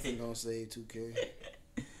 Nothing gonna save 2K.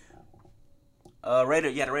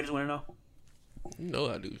 Raiders. Yeah, the Raiders winning though. You know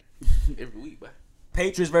I do. Every week, bye.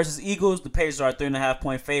 Patriots versus Eagles. The Patriots are a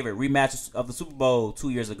 3.5-point favorite. Rematch of the Super Bowl 2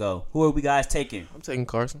 years ago. Who are we guys taking? I'm taking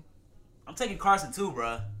Carson. I'm taking Carson too,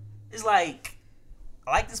 bruh. It's like,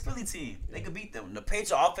 I like this Philly team. They could beat them. The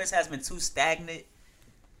Patriot offense has been too stagnant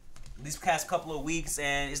these past couple of weeks,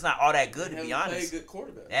 and it's not all that good, to be honest. Good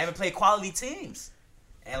quarterback. They haven't played quality teams.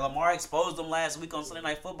 And Lamar exposed them last week on Sunday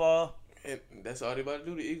Night Football. And that's all they about to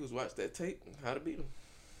do. The Eagles watch that tape, how to beat them.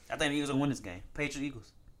 I think the Eagles will win this game. Patriot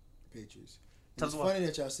Eagles. Patriots. Tell It's us why. funny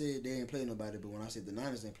that y'all said they ain't play nobody, but when I said the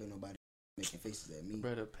Niners ain't play nobody, making faces at me.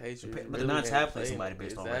 Brother, Patriots. But really the Niners ain't have played playing somebody them.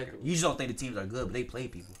 based on Exactly. record. You just don't think the teams are good, but they play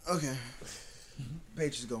people. Okay.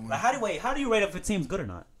 Patriots going. Like, how do you rate if a team's good or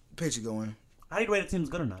not? Patriots going. How do you rate a team's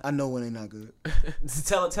good or not? I know when they not good.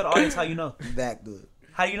 Tell the audience how you know. That good.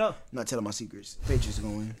 How do you know? I'm not telling my secrets. Patriots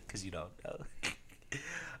going. Because you don't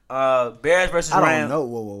know. Bears versus I Rams. don't know.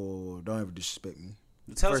 Whoa. Don't ever disrespect me.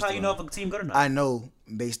 Tell us First how of you know all, if a team good or not. I know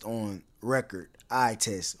based on record, eye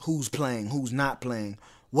test, who's playing, who's not playing,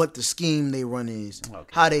 what the scheme they run is, Okay,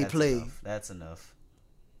 how they that's play. enough. That's enough.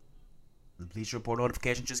 The Bleacher Report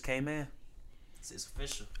notification just came in. It's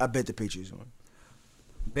official. I bet the Patriots won.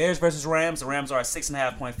 Bears versus Rams. The Rams are a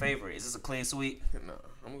 6.5-point favorite. Is this a clean sweep? No,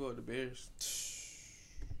 I'm going to go with the Bears.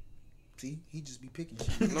 See, he just be picking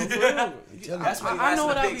shit. No, for real. That's why you I know last in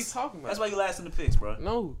what the I be picks. talking about. That's why you last in the picks, bro.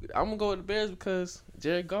 No, I'm going to go with the Bears because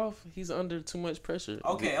Jared Goff, he's under too much pressure.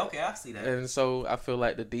 Okay, I see that. And so I feel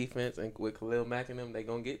like the defense and with Khalil Mack and them, they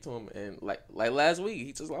gonna get to him. And like last week,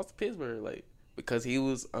 he just lost to Pittsburgh, like because he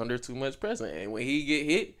was under too much pressure. And when he get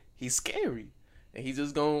hit, he's scary, and he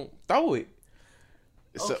just gonna throw it.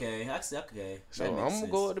 So, Okay, I see. Okay, So that makes I'm gonna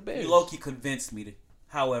sense. go with the Bears. You low-key convinced me.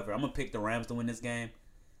 However, I'm gonna pick the Rams to win this game.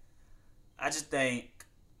 I just think,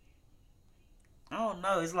 I don't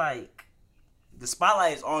know. It's like the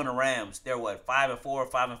spotlight is on the Rams. They're what, 5-4 or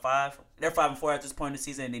 5-5? They're 5-4 at this point in the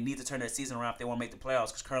season, and they need to turn their season around if they want to make the playoffs.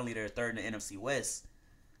 Because currently they're third in the NFC West,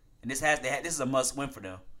 and this is a must win for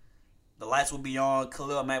them. The lights will be on.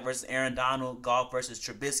 Khalil Mack versus Aaron Donald. Goff versus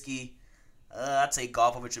Trubisky. I take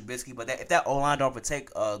Goff over Trubisky, but if that O-line don't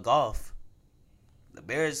protect Goff, the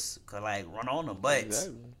Bears could like run on them. But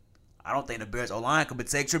exactly. I don't think the Bears O-line could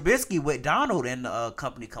protect Trubisky with Donald and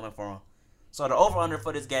company coming for him. So the over/under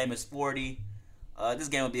for this game is 40. This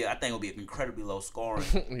game I think will be incredibly low scoring.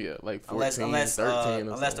 Yeah, like 14, unless 13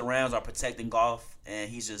 or the something. Rams are protecting Goff and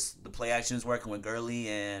he's just the play action is working with Gurley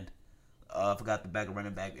and I forgot the backup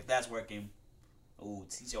running back. If that's working,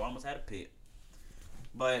 TJ almost had a pick.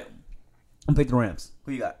 But I'm picking the Rams.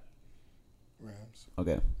 Who you got? Rams.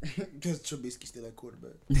 Okay. Because Trubisky still at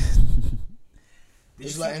quarterback.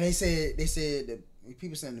 It's like, and they said that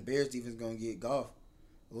people saying the Bears defense gonna get Goff.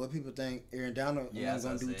 What people think Aaron Donald is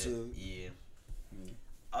gonna do to? Yeah.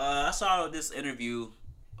 I saw this interview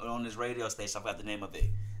on this radio station. I forgot the name of it,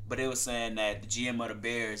 but it was saying that the GM of the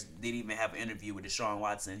Bears didn't even have an interview with Deshaun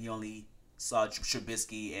Watson. He only saw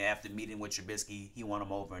Trubisky, and after meeting with Trubisky, he won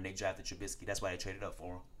him over, and they drafted Trubisky. That's why they traded up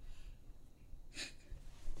for him.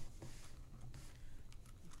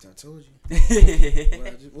 I told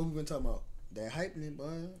you. What we been talking about? They're hyping it,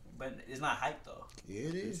 boy. But it's not hype though. Yeah,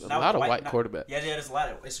 it is. A lot of white quarterbacks. Yeah, there's a lot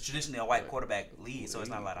of. It's traditionally a white quarterback league, so it's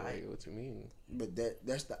not a lot of hype. What you mean? But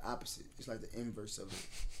that's the opposite. It's like the inverse of it.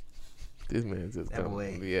 This man just That come.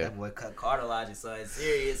 boy, Yeah. that boy cut Carter logic, so it's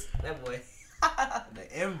serious. That boy,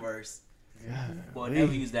 the inverse. Boy,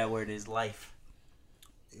 never use that word in his life.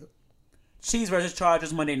 Yep. Chiefs versus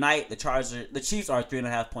Chargers Monday night. The Chiefs are a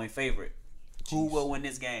 3.5-point favorite. Who will win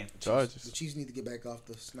this game? Chargers. The Chiefs need to get back off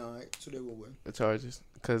the snide, so they will win. The Chargers.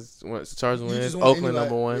 Because once the Chargers You win, just want Oakland anybody-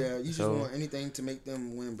 number 1. Yeah, you just so, want anything to make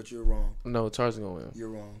them win, but you're wrong. No, Chargers going to win. You're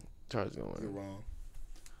wrong. Chargers going to You're win. wrong.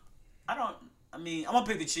 I'm gonna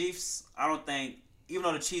pick the Chiefs. I don't think, even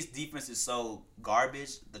though the Chiefs defense is so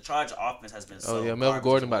garbage, the Charger offense has been so. Oh, yeah. Melvin garbage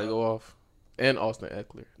Gordon as about to well. go off. And Austin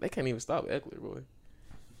Eckler. They can't even stop Eckler, boy.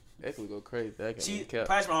 Eckler go crazy. That can't even cap.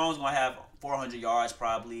 Patrick Mahomes gonna have 400 yards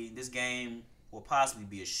probably. This game will possibly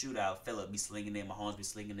be a shootout. Phillip be slinging it. Mahomes be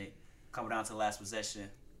slinging it. Coming down to the last possession.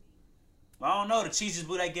 But I don't know. The Chiefs just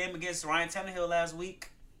blew that game against Ryan Tannehill last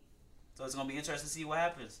week. So it's gonna be interesting to see what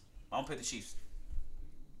happens. I'm gonna pick the Chiefs.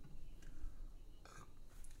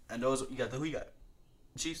 And those you got who you got?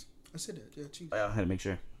 Chiefs. I said that. Yeah, Chiefs. I had to make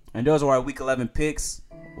sure. And those are our week 11 picks.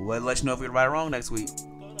 We'll let you know if we're right or wrong next week.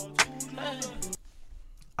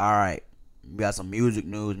 All right. We got some music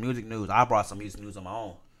news. I brought some music news on my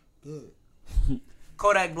own. Good.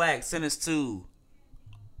 Kodak Black sentenced to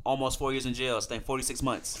almost 4 years in jail. Staying 46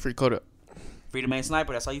 months. Free Kodak. Free the main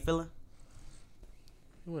sniper. That's how you feeling?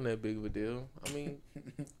 It wasn't that big of a deal. I mean,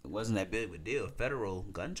 It wasn't that big of a deal. Federal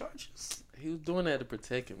gun charges. he was doing that to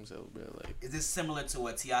protect himself, bro. Like, Is this similar to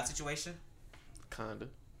a T.I. situation? kinda.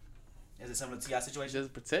 Is it similar to T.I. situation?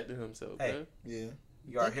 Just protecting himself, Hey. bro. Yeah.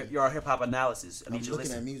 Your hip hop analysis. I I'm need you to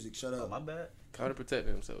looking at listen. music. Shut Oh, up. my bad. Kinda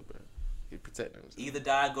protecting himself, bro. He protecting himself. Either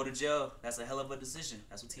die, go to jail. That's a hell of a decision.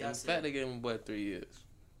 That's what In T.I. fact, said. they gave him, 3 years.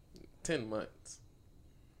 10 months.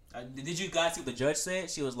 Did you guys see what the judge said?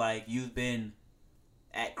 She was like, "You've been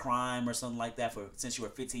at crime or something like that since you were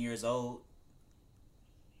 15 years old."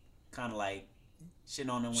 Kind of like shitting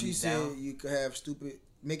on him when She he's said down. you could have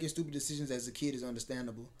making stupid decisions as a kid is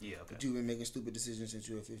understandable. Yeah, okay. But you've been making stupid decisions since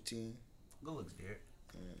you were 15. Good looks, Derek.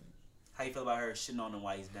 How you feel about her shitting on him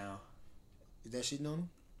while he's down? Is that shitting on him?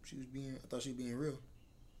 I thought she was being real.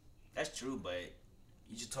 That's true, but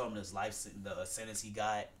you just told him the sentence he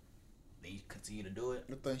got. They continue to do it.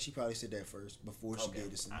 I think she probably said that first before she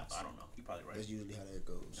gave the sentence. I don't know. You probably right. That's usually how that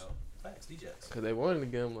goes. No, facts, DJs. Because they wanted to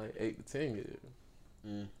give him, 8 to 10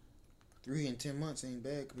 years. 3 and 10 months ain't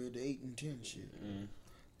bad compared to 8 and 10 shit. Mm.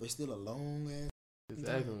 But still a long ass.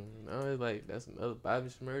 Exactly. Now it's like, that's another Bobby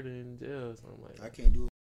Shmurda in jail. So I'm like, I can't do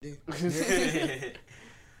it.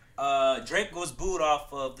 Drake was booed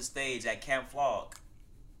off of the stage at Camp Flog.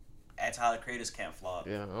 At Tyler Creator's Camp Flog.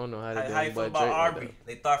 yeah, I don't know how How they you did feel but about Drake like Aubrey? that.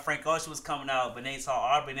 They thought Frank Ocean was coming out, but they saw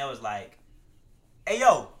Aubrey and they was like, "Hey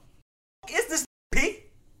yo, is this P?"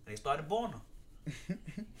 They started booing him.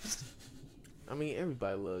 I mean,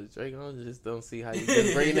 everybody loves Drake. I just don't see how you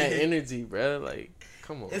just bring that energy, bro. Like,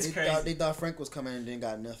 come on. It's They crazy. thought Frank was coming and then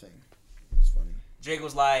got nothing. That's funny. Drake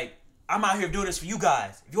was like, "I'm out here doing this for you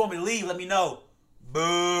guys. If you want me to leave, let me know." Boo!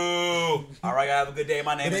 All right, have a good day.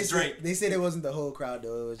 My name But is Drake. They said it wasn't the whole crowd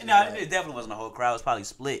though. It was just No, like- it definitely wasn't a whole crowd. It was probably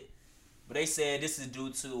split. But they said this is due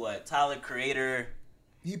to Tyler Creator.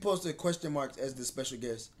 he posted question marks as the special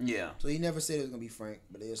guest. Yeah. So he never said it was gonna be Frank,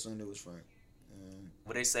 but they assumed it was Frank.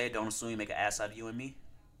 What they say, don't assume you make an ass out of you and me.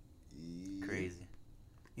 Yeah, Crazy.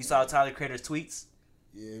 You saw Tyler Creator's tweets?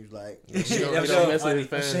 yeah, he was like He don't, That he was don't so mess with funny. his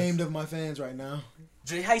fans. ashamed of my fans right now.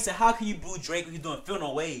 Drake, how you said, how can you boo Drake when he's doing Feel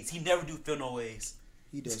No Ways? He never do Feel No Ways.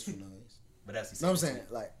 He does for noise. But that's what he No, I'm said. saying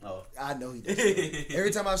like Oh. I know he does.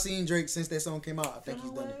 Every time I've seen Drake since that song came out, I think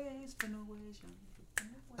he's done it.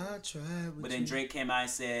 I tried. But then Drake came out and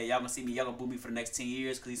said, y'all gonna see me, y'all gonna boo me for the next 10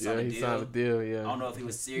 years because he Yeah, signed a he deal. signed a deal, yeah. I don't know if he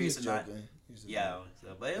was He serious was or not. joking. He was a Yeah,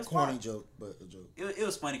 so, but it a was corny fun. joke, but a joke. It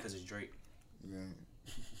was funny because it's Drake. Yeah.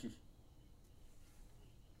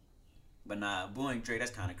 But nah, booing Drake,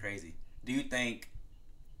 that's kind of crazy. Do you think,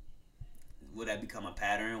 would that become a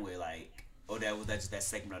pattern where like, or was that just that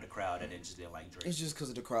segment of the crowd that just didn't like Drake? It's just because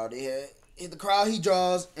of the crowd. They had the crowd he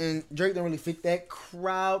draws, and Drake don't really fit that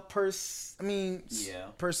crowd per se. But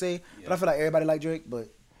I feel like everybody like Drake. But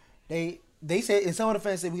they said, and some of the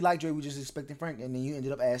fans said we like Drake, we just expecting Frank, and then you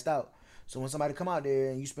ended up asked out. So when somebody come out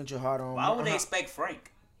there and you spent your heart on, Why would they expect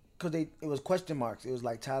Frank? Because it was question marks. It was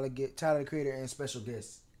like Tyler the Creator and special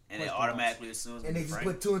guests. And they Question automatically assume And they it's just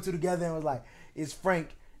Frank. put 2 and 2 together and was like, it's Frank.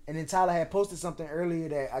 And then Tyler had posted something earlier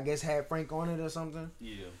that I guess had Frank on it or something.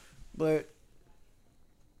 Yeah. But,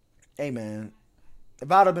 hey man,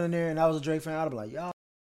 if I'd have been there and I was a Drake fan, I'd have been like, y'all.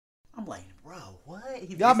 I'm like, bro, what?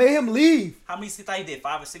 Y'all made him leave. How many? I thought he did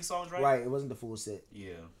 5 or 6 songs, right? Right, it wasn't the full set.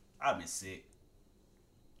 Yeah, I've been sick.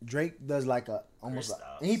 Drake does like a almost Chris like,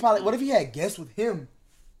 Styles. and he probably. What if he had guests with him?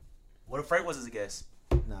 What if Frank was his guest?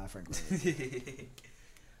 Nah, Frank. wasn't.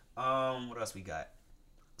 What else we got?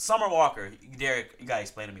 Summer Walker. Derek, you gotta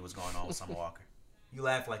explain to me what's going on with Summer Walker. You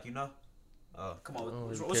laugh like you know. Come on.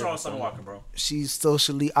 What's wrong with Summer Walker, bro? She's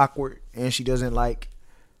socially awkward and she doesn't like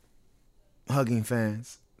hugging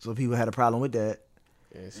fans. So people had a problem with that.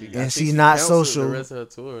 Yeah, And she's not canceled social. The rest of her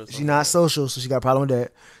tour or She's something. not social, so she got a problem with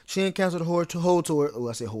that. She didn't cancel the whole tour. Oh,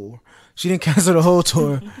 I said whole. She didn't cancel the whole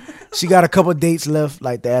tour. She got a couple dates left,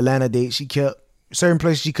 like the Atlanta date. She kept certain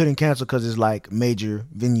places she couldn't cancel because it's like major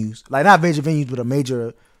venues, like not major venues, but a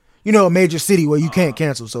major, a major city where you can't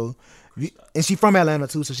cancel. So, and she from Atlanta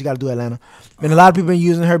too, so she got to do Atlanta. And a lot of people been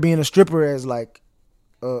using her being a stripper as like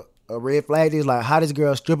a red flag. It's like, how this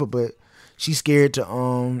girl a stripper, but she's scared to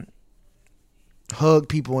hug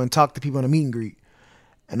people and talk to people in a meet and greet.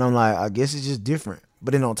 And I'm like, I guess it's just different.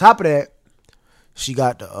 But then on top of that, she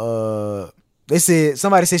got the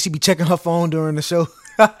somebody said she be checking her phone during the show.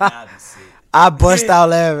 I've been sick. I bust out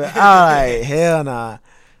laughing. I'm like, hell nah.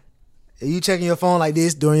 Are you checking your phone like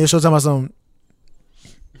this during your show talking about something?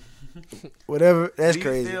 Whatever, that's Do you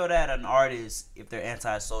crazy. feel that an artist, if they're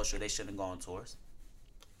antisocial, they shouldn't go on tours?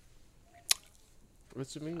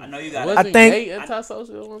 What you mean? I know you got. Wasn't I think- Ye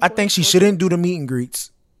antisocial at one I point? think she shouldn't do the meet and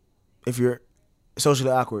greets if you're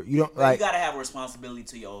socially awkward. You don't But like. you gotta have a responsibility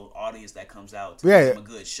to your audience that comes out to Yeah. give them a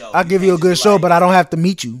good show. I'll give you a good show, but I don't have to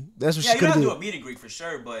meet you. That's what Yeah, she you could don't have do a did. meet and greet for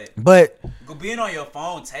sure, but But being on your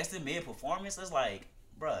phone, texting mid performance, that's like,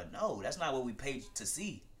 bruh, no, that's not what we paid to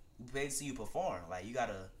see. We paid to see you perform. Like, you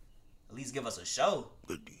gotta at least give us a show.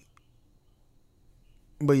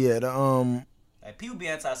 yeah, the Like, people be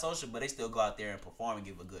antisocial, but they still go out there and perform and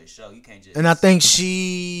give a good show. You can't just. and I think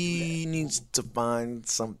she needs to find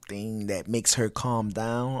something that makes her calm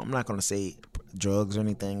down. I'm not gonna say drugs or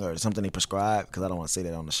anything or something they prescribe because I don't want to say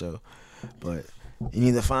that on the show. But you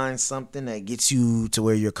need to find something that gets you to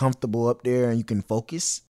where you're comfortable up there and you can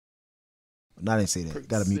focus. No, I didn't say that.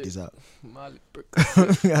 Gotta mute this out. Molly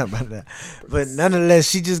Forgot about that. But nonetheless,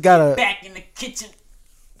 she just gotta. back in the kitchen.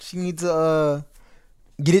 She needs to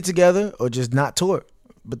get it together or just not tour.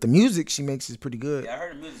 But the music she makes is pretty good. Yeah, I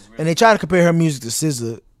heard the music's really And they try to compare her music to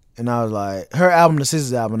SZA, and I was like, her album to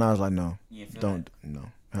SZA's album, and I was like, no, You didn't feel don't, no,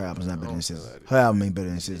 her album's not better than feel SZA's. that. Her album ain't better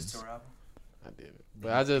than This SZA's. tour album? I did it.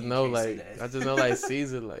 But I just know, can't say like, that.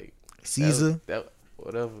 Caesar, like, Caesar, that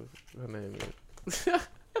whatever her name is.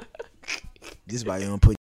 this is why you don't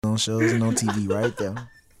put on shows and on TV right there.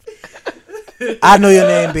 I know your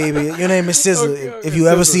name, baby. Your name is SZA. Okay, If you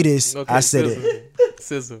ever SZA. see this, Okay, I said it.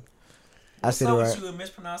 SZA. I said it What's up right. with you and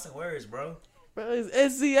mispronouncing words, bro? Bro, it's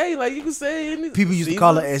SZA. Like, you can say anything. People used to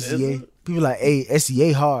call her SZA. People like, hey,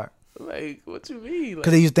 SZA hard. Like, what you mean? Because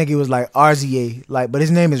Like, they used to think it was like RZA. Like, but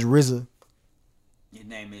his name is RZA. Your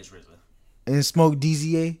name is RZA. And Smoke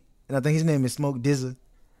DZA. And I think his name is Smoke Dizza,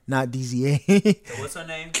 not DZA. So what's her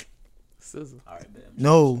name? SZA. All right, man.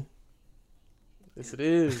 No. Yes, it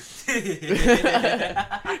is.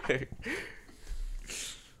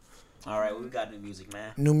 All right, what we got new music,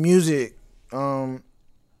 man? New music. I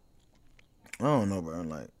don't know, bro.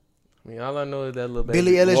 Like, I mean, all I know is that little baby.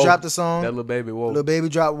 Billie Eilish Whoa. dropped a song. That little baby. Whoa. Lil Baby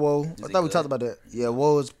dropped Whoa. I it thought we good? talked about that. Yeah,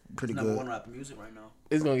 Whoa is pretty Number good. one rap music right now.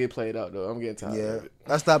 It's gonna get played out though. I'm getting tired Yeah, of it.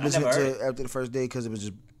 I stopped I listening never to heard it after the first day because it was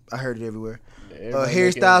just I heard it everywhere. Yeah, everybody Harry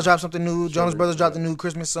making- Styles dropped something new. Jonas Sure, Brothers dropped a yeah. new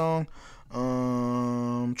Christmas song.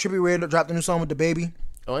 Trippie Redd dropped a new song with the baby.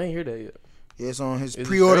 Oh, I ain't hear that yet. Yeah, it's on his Is it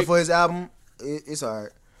pre-order straight? for his album. It's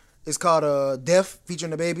alright. It's called Death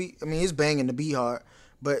featuring the baby. I mean, it's banging the beat hard,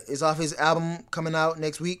 but it's off his album coming out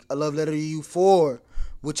next week. A Love Letter to You 4,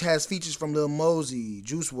 which has features from Lil Mosey,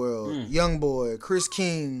 Juice WRLD, Youngboy, Chris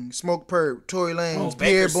King, Smoke Perp, Tory Lanez, Oh,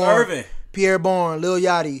 Pierre Baker Bourne, serving. Pierre Bourne, Lil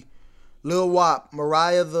Yachty, Lil Wop,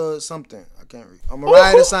 Mariah the something. I can't read.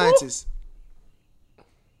 Mariah the Scientist.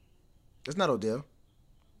 That's not Odell.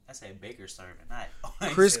 I said Baker serving, not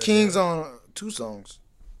Chris King's on 2 songs.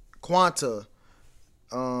 Quanta.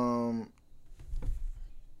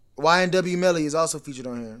 YNW Melly is also featured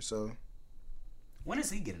on here. So, When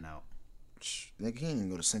is he getting out? nigga, he ain't even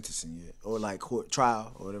go to sentencing yet. Or like court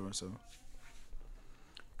trial or whatever.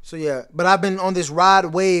 So yeah. But I've been on this ride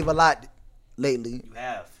wave a lot lately. You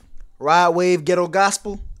have. Ride wave ghetto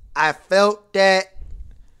gospel. I felt that,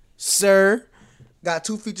 sir. Got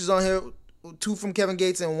 2 features on here. 2 from Kevin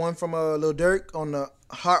Gates and 1 from Lil Durk on the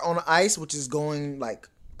Heart on the Ice, which is going like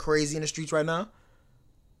crazy in the streets right now.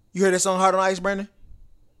 You heard that song Heart on the Ice, Brandon?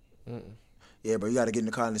 Yeah, bro, you got to get in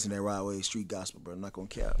the car and listen to that Ride Wave street gospel, bro. I'm not gonna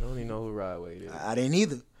cap. I don't even know who Ride Wave is. I didn't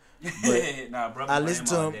either. Nah, bro. I listened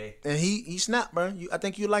to him, and he snapped, bro. I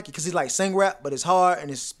think you like it because he's like sing rap, but it's hard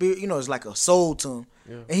and it's spirit. You know, it's like a soul to him,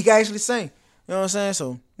 and he can actually sing. You know what I'm saying?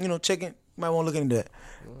 So check it. You might want to look into that.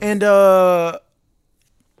 And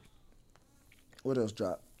what else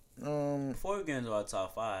dropped? Before we get into our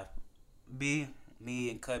top 5, me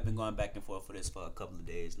and Cut been going back and forth for this for a couple of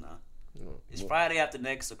days now. Is Friday after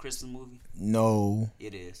next a Christmas movie? No.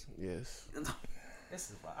 It is. Yes.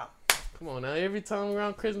 This is wow. Come on now. Every time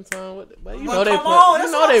around Christmas time, but you Well, know they come on, play. You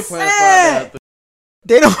that's know what they I'm playing saying. Friday after.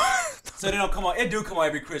 They don't. So they don't come on. It do come on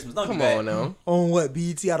every Christmas. Don't Come do that. on now. On what?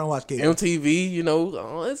 BET? I don't watch cable. MTV, you know,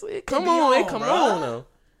 come be on, on, come bruh. on now.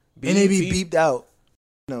 And they be BET. beeped out.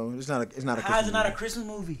 No, it's not a. It's not a. How is Christmas it not a movie. Christmas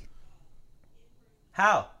movie?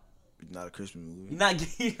 How? It's not a Christmas movie.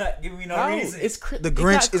 You're not giving me no How? reason. It's The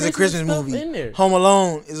Grinch is a Christmas stuff movie. in there. Home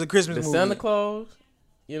Alone is a Christmas The movie. Santa Claus,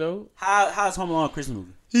 you know. How is Home Alone a Christmas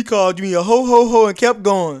movie? He called me a ho ho ho and kept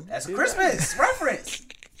going. That's a Christmas reference.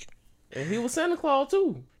 And he was Santa Claus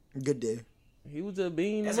too. Good day. He was just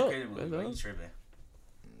being That's him a up. Christmas movie. That's Bro. all. You tripping?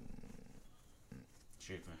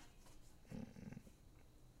 Tripping.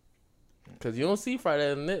 Cause you don't see Friday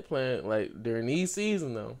the Net playing like during these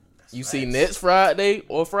seasons though. You see facts. Nets Friday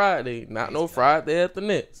or Friday, not no Friday at the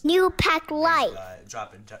Nets. New Pack Life.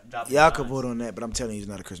 Dropping. Y'all could vote on that, but I'm telling you, it's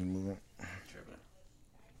not a Christmas movie. Tripping.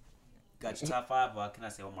 Got your top 5, or can I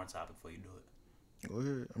say one more topic before you do it? Go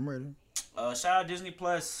ahead. I'm ready. Shout out Disney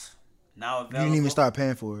Plus. Now You available. didn't even start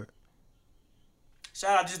paying for it.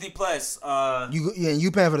 Shout out Disney Plus.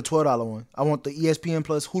 You paying for the $12 one. I want the ESPN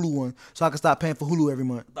Plus Hulu one, so I can stop paying for Hulu every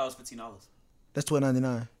month. I thought it was $15. That's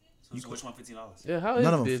 $12.99. So which one $15? Yeah, how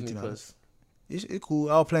None of is them Disney $15. Plus? It's cool.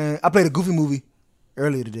 I played a Goofy movie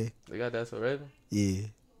earlier today. They got that already. Yeah. You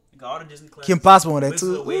got all the Disney Plus. Kim Possible on that Wizard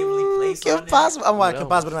too. of Waverly Ooh, Place Kim on there. Possible. I'm watching Yeah, Kim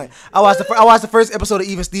that Possible was tonight. I watched the first episode of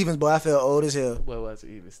Even Stevens, but I felt old as hell. Boy, watch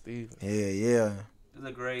even Stevens. Yeah. This is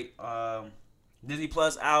a great Disney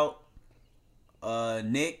Plus out.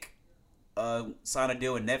 Nick signed a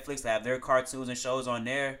deal with Netflix to have their cartoons and shows on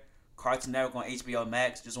there. Cartoon Network on HBO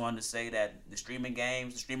Max. Just wanted to say that the streaming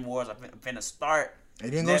wars are finna start. It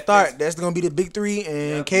ain't gonna Netflix- start. That's gonna be the big three,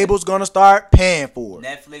 and Yep. cable's gonna start paying for it.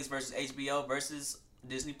 Netflix versus HBO versus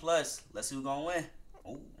Disney Plus. Let's see who's gonna win.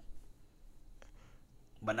 Ooh.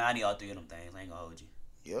 But now I need all 3 of them things. I ain't gonna hold you.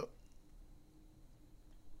 Yep.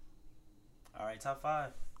 All right, top 5.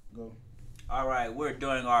 Go. All right, we're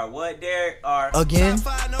doing our what, Derek? Our Again.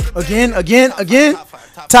 Top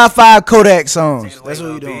Top 5 Kodak Take songs. it away, That's what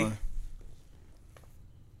we Lil B. doing.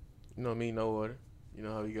 You know me, no order. You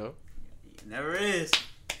know how we go. Never is.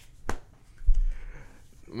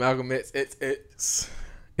 Malcolm X, it's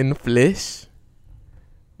in the flesh.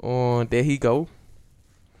 There he go.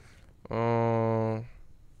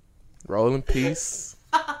 Rolling Peace.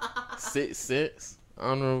 6 Cents.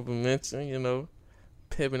 Honorable mention, you know.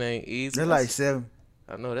 Pippin' ain't easy. They're like 7.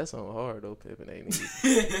 I know that song hard though. Pippin' ain't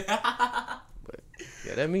easy. But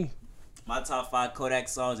yeah, that me. My top 5 Kodak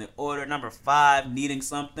songs in order. Number 5, Needing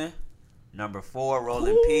Something. Number 4, Roll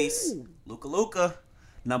in Peace. Luka Luka.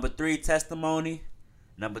 Number 3, Testimony.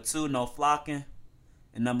 Number 2, No Flocking.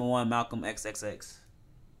 And number 1, Malcolm XXX.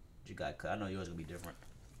 You got cut. I know yours gonna be different.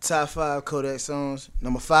 Top 5 Kodak songs.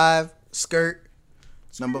 Number 5, Skirt.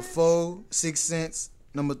 Number 4, 6 Cents.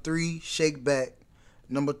 Number 3, Shake Back.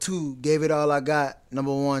 Number 2, Gave It All I Got.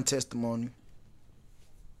 Number 1, Testimony.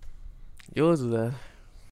 Yours is that.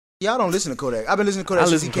 Y'all don't listen to Kodak. I've been listening to Kodak I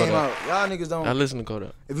since he listen to came out. Kodak. Y'all niggas don't. I listen to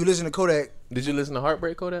Kodak. If you listen to Kodak, Did you listen to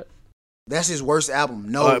Heartbreak Kodak? that's his worst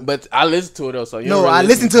album. No. But I listened to it though. So you No, don't really I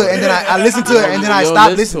listened to it and then I listened to it and then I You don't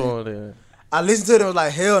stopped listen listening. to it, then. I listened to it and was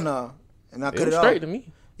like, hell no. And I It cut was it straight off. to me.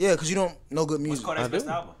 Yeah, because you don't know good What's music. Kodak's I best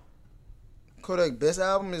do. album? Kodak best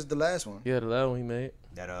album is the last one. Yeah, the last one he made.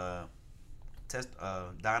 That Die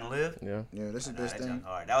and Live. Yeah. Yeah, that's his Nah, best that thing. junk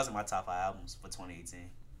hard. That was in my top 5 albums for 2018.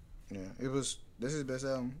 Yeah, that's his best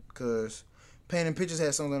album. Because Pain and Pictures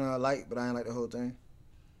had something I liked, but I ain't like the whole thing.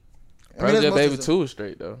 I mean, that's Project most Baby of the- 2 was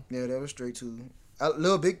straight though. Yeah, that was straight too.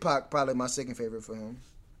 Lil Big Pac probably my second favorite for him.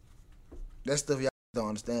 That stuff y'all don't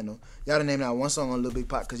understand though. Y'all done named out one song on Lil Big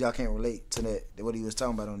Pac because y'all can't relate to that what he was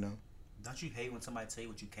talking about on them. Don't you hate when somebody tell you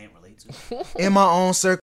what you can't relate to? In my own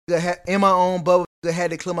circle, in my own bubble, I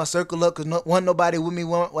had to clear my circle up because wasn't nobody with me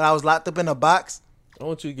when I was locked up in a box. I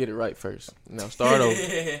want you to get it right first. Now start over.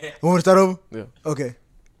 You want to start over? Yeah. Okay.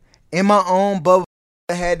 In my own bubble,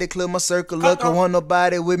 I had to clear my circle up because wasn't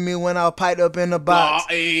nobody with me when I was piped up in the box.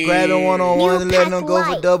 Oh, hey. Grabbing one-on-one New and letting Pack them go for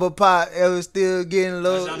Light. double pop. It was still getting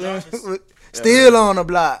low. John Jarvis? Still on the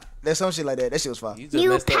block. That's some shit like that. That shit was fire. You just New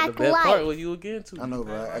messed up the Pack best Light. part where you were getting to. I know,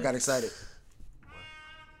 bro. I got excited.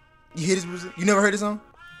 You hear this music? You never heard this song?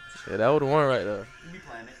 Yeah, that was the one right there. You be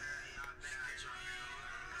playing it.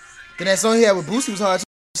 Then that song he had with Boosie was hard to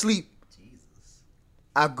sleep.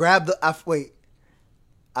 I grabbed the,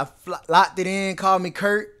 locked it in, called me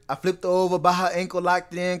Kurt. I flipped her over by her ankle,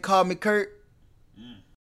 locked it in, called me Kurt.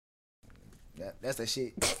 That's that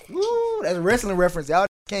shit. Woo, that's a wrestling reference y'all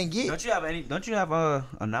can't get. Don't you have a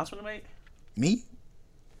announcement to make? Me?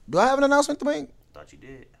 Do I have an announcement to make? Thought you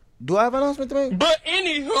did. Do I have an announcement to make? But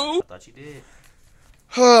anywho, Thought you did.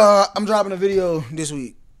 I'm dropping a video this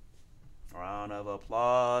week. Round of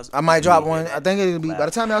applause. I might drop one. I think it'll be, by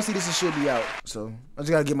the time y'all see this, it should be out. So I just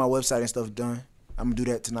gotta get my website and stuff done. I'm gonna do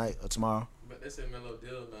that tonight or tomorrow. but that's a mellow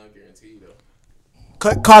deal, not guaranteed though.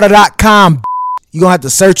 CutCarter.com. You gonna have to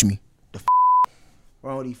search me. The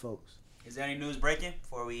wrong with these folks. Is there any news breaking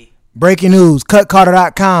before we? Breaking news.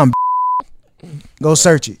 CutCarter.com. Go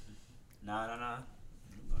search it. No.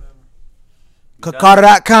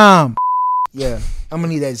 CutCarter.com. Yeah, I'm gonna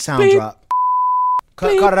need that sound Beep. drop.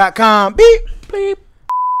 CutCarter.com. Beep. Bleep.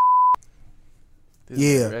 This is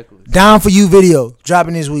Yeah. reckless. Down for You video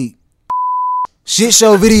dropping this week. Shit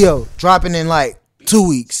Show video dropping in like 2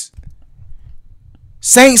 weeks.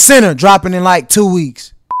 Saint Center dropping in like 2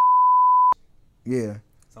 weeks. Yeah.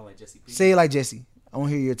 Sound like Jesse P. Say it like Jesse. I want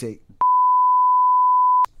to hear your take.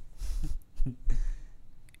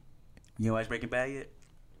 You know watch Breaking Bad yet?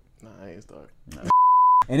 Nah, I ain't started.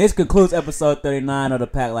 And this concludes episode 39 of the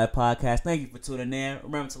Pack Life Podcast. Thank you for tuning in.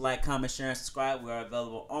 Remember to like, comment, share, and subscribe. We are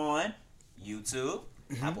available on YouTube,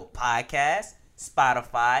 Apple Podcasts,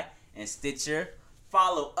 Spotify, and Stitcher.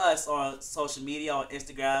 Follow us on social media on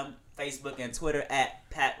Instagram, Facebook, and Twitter at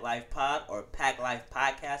Pack Life Pod or Pack Life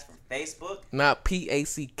Podcast for Facebook. Not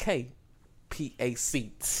PACK,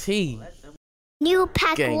 PACT. New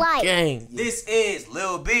Pack Gang, Life. gang, This is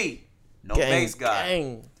Lil B, no gang, bass guy.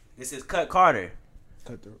 gang. This is Cut Carter.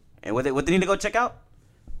 And what they need to go check out?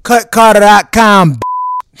 CutCarter.com.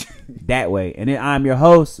 That way. And then I'm your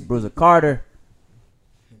host, Bruiser Carter.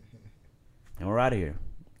 And we're out of here.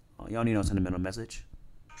 Oh, y'all need no sentimental message.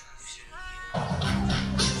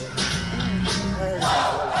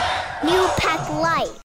 New Pack Life.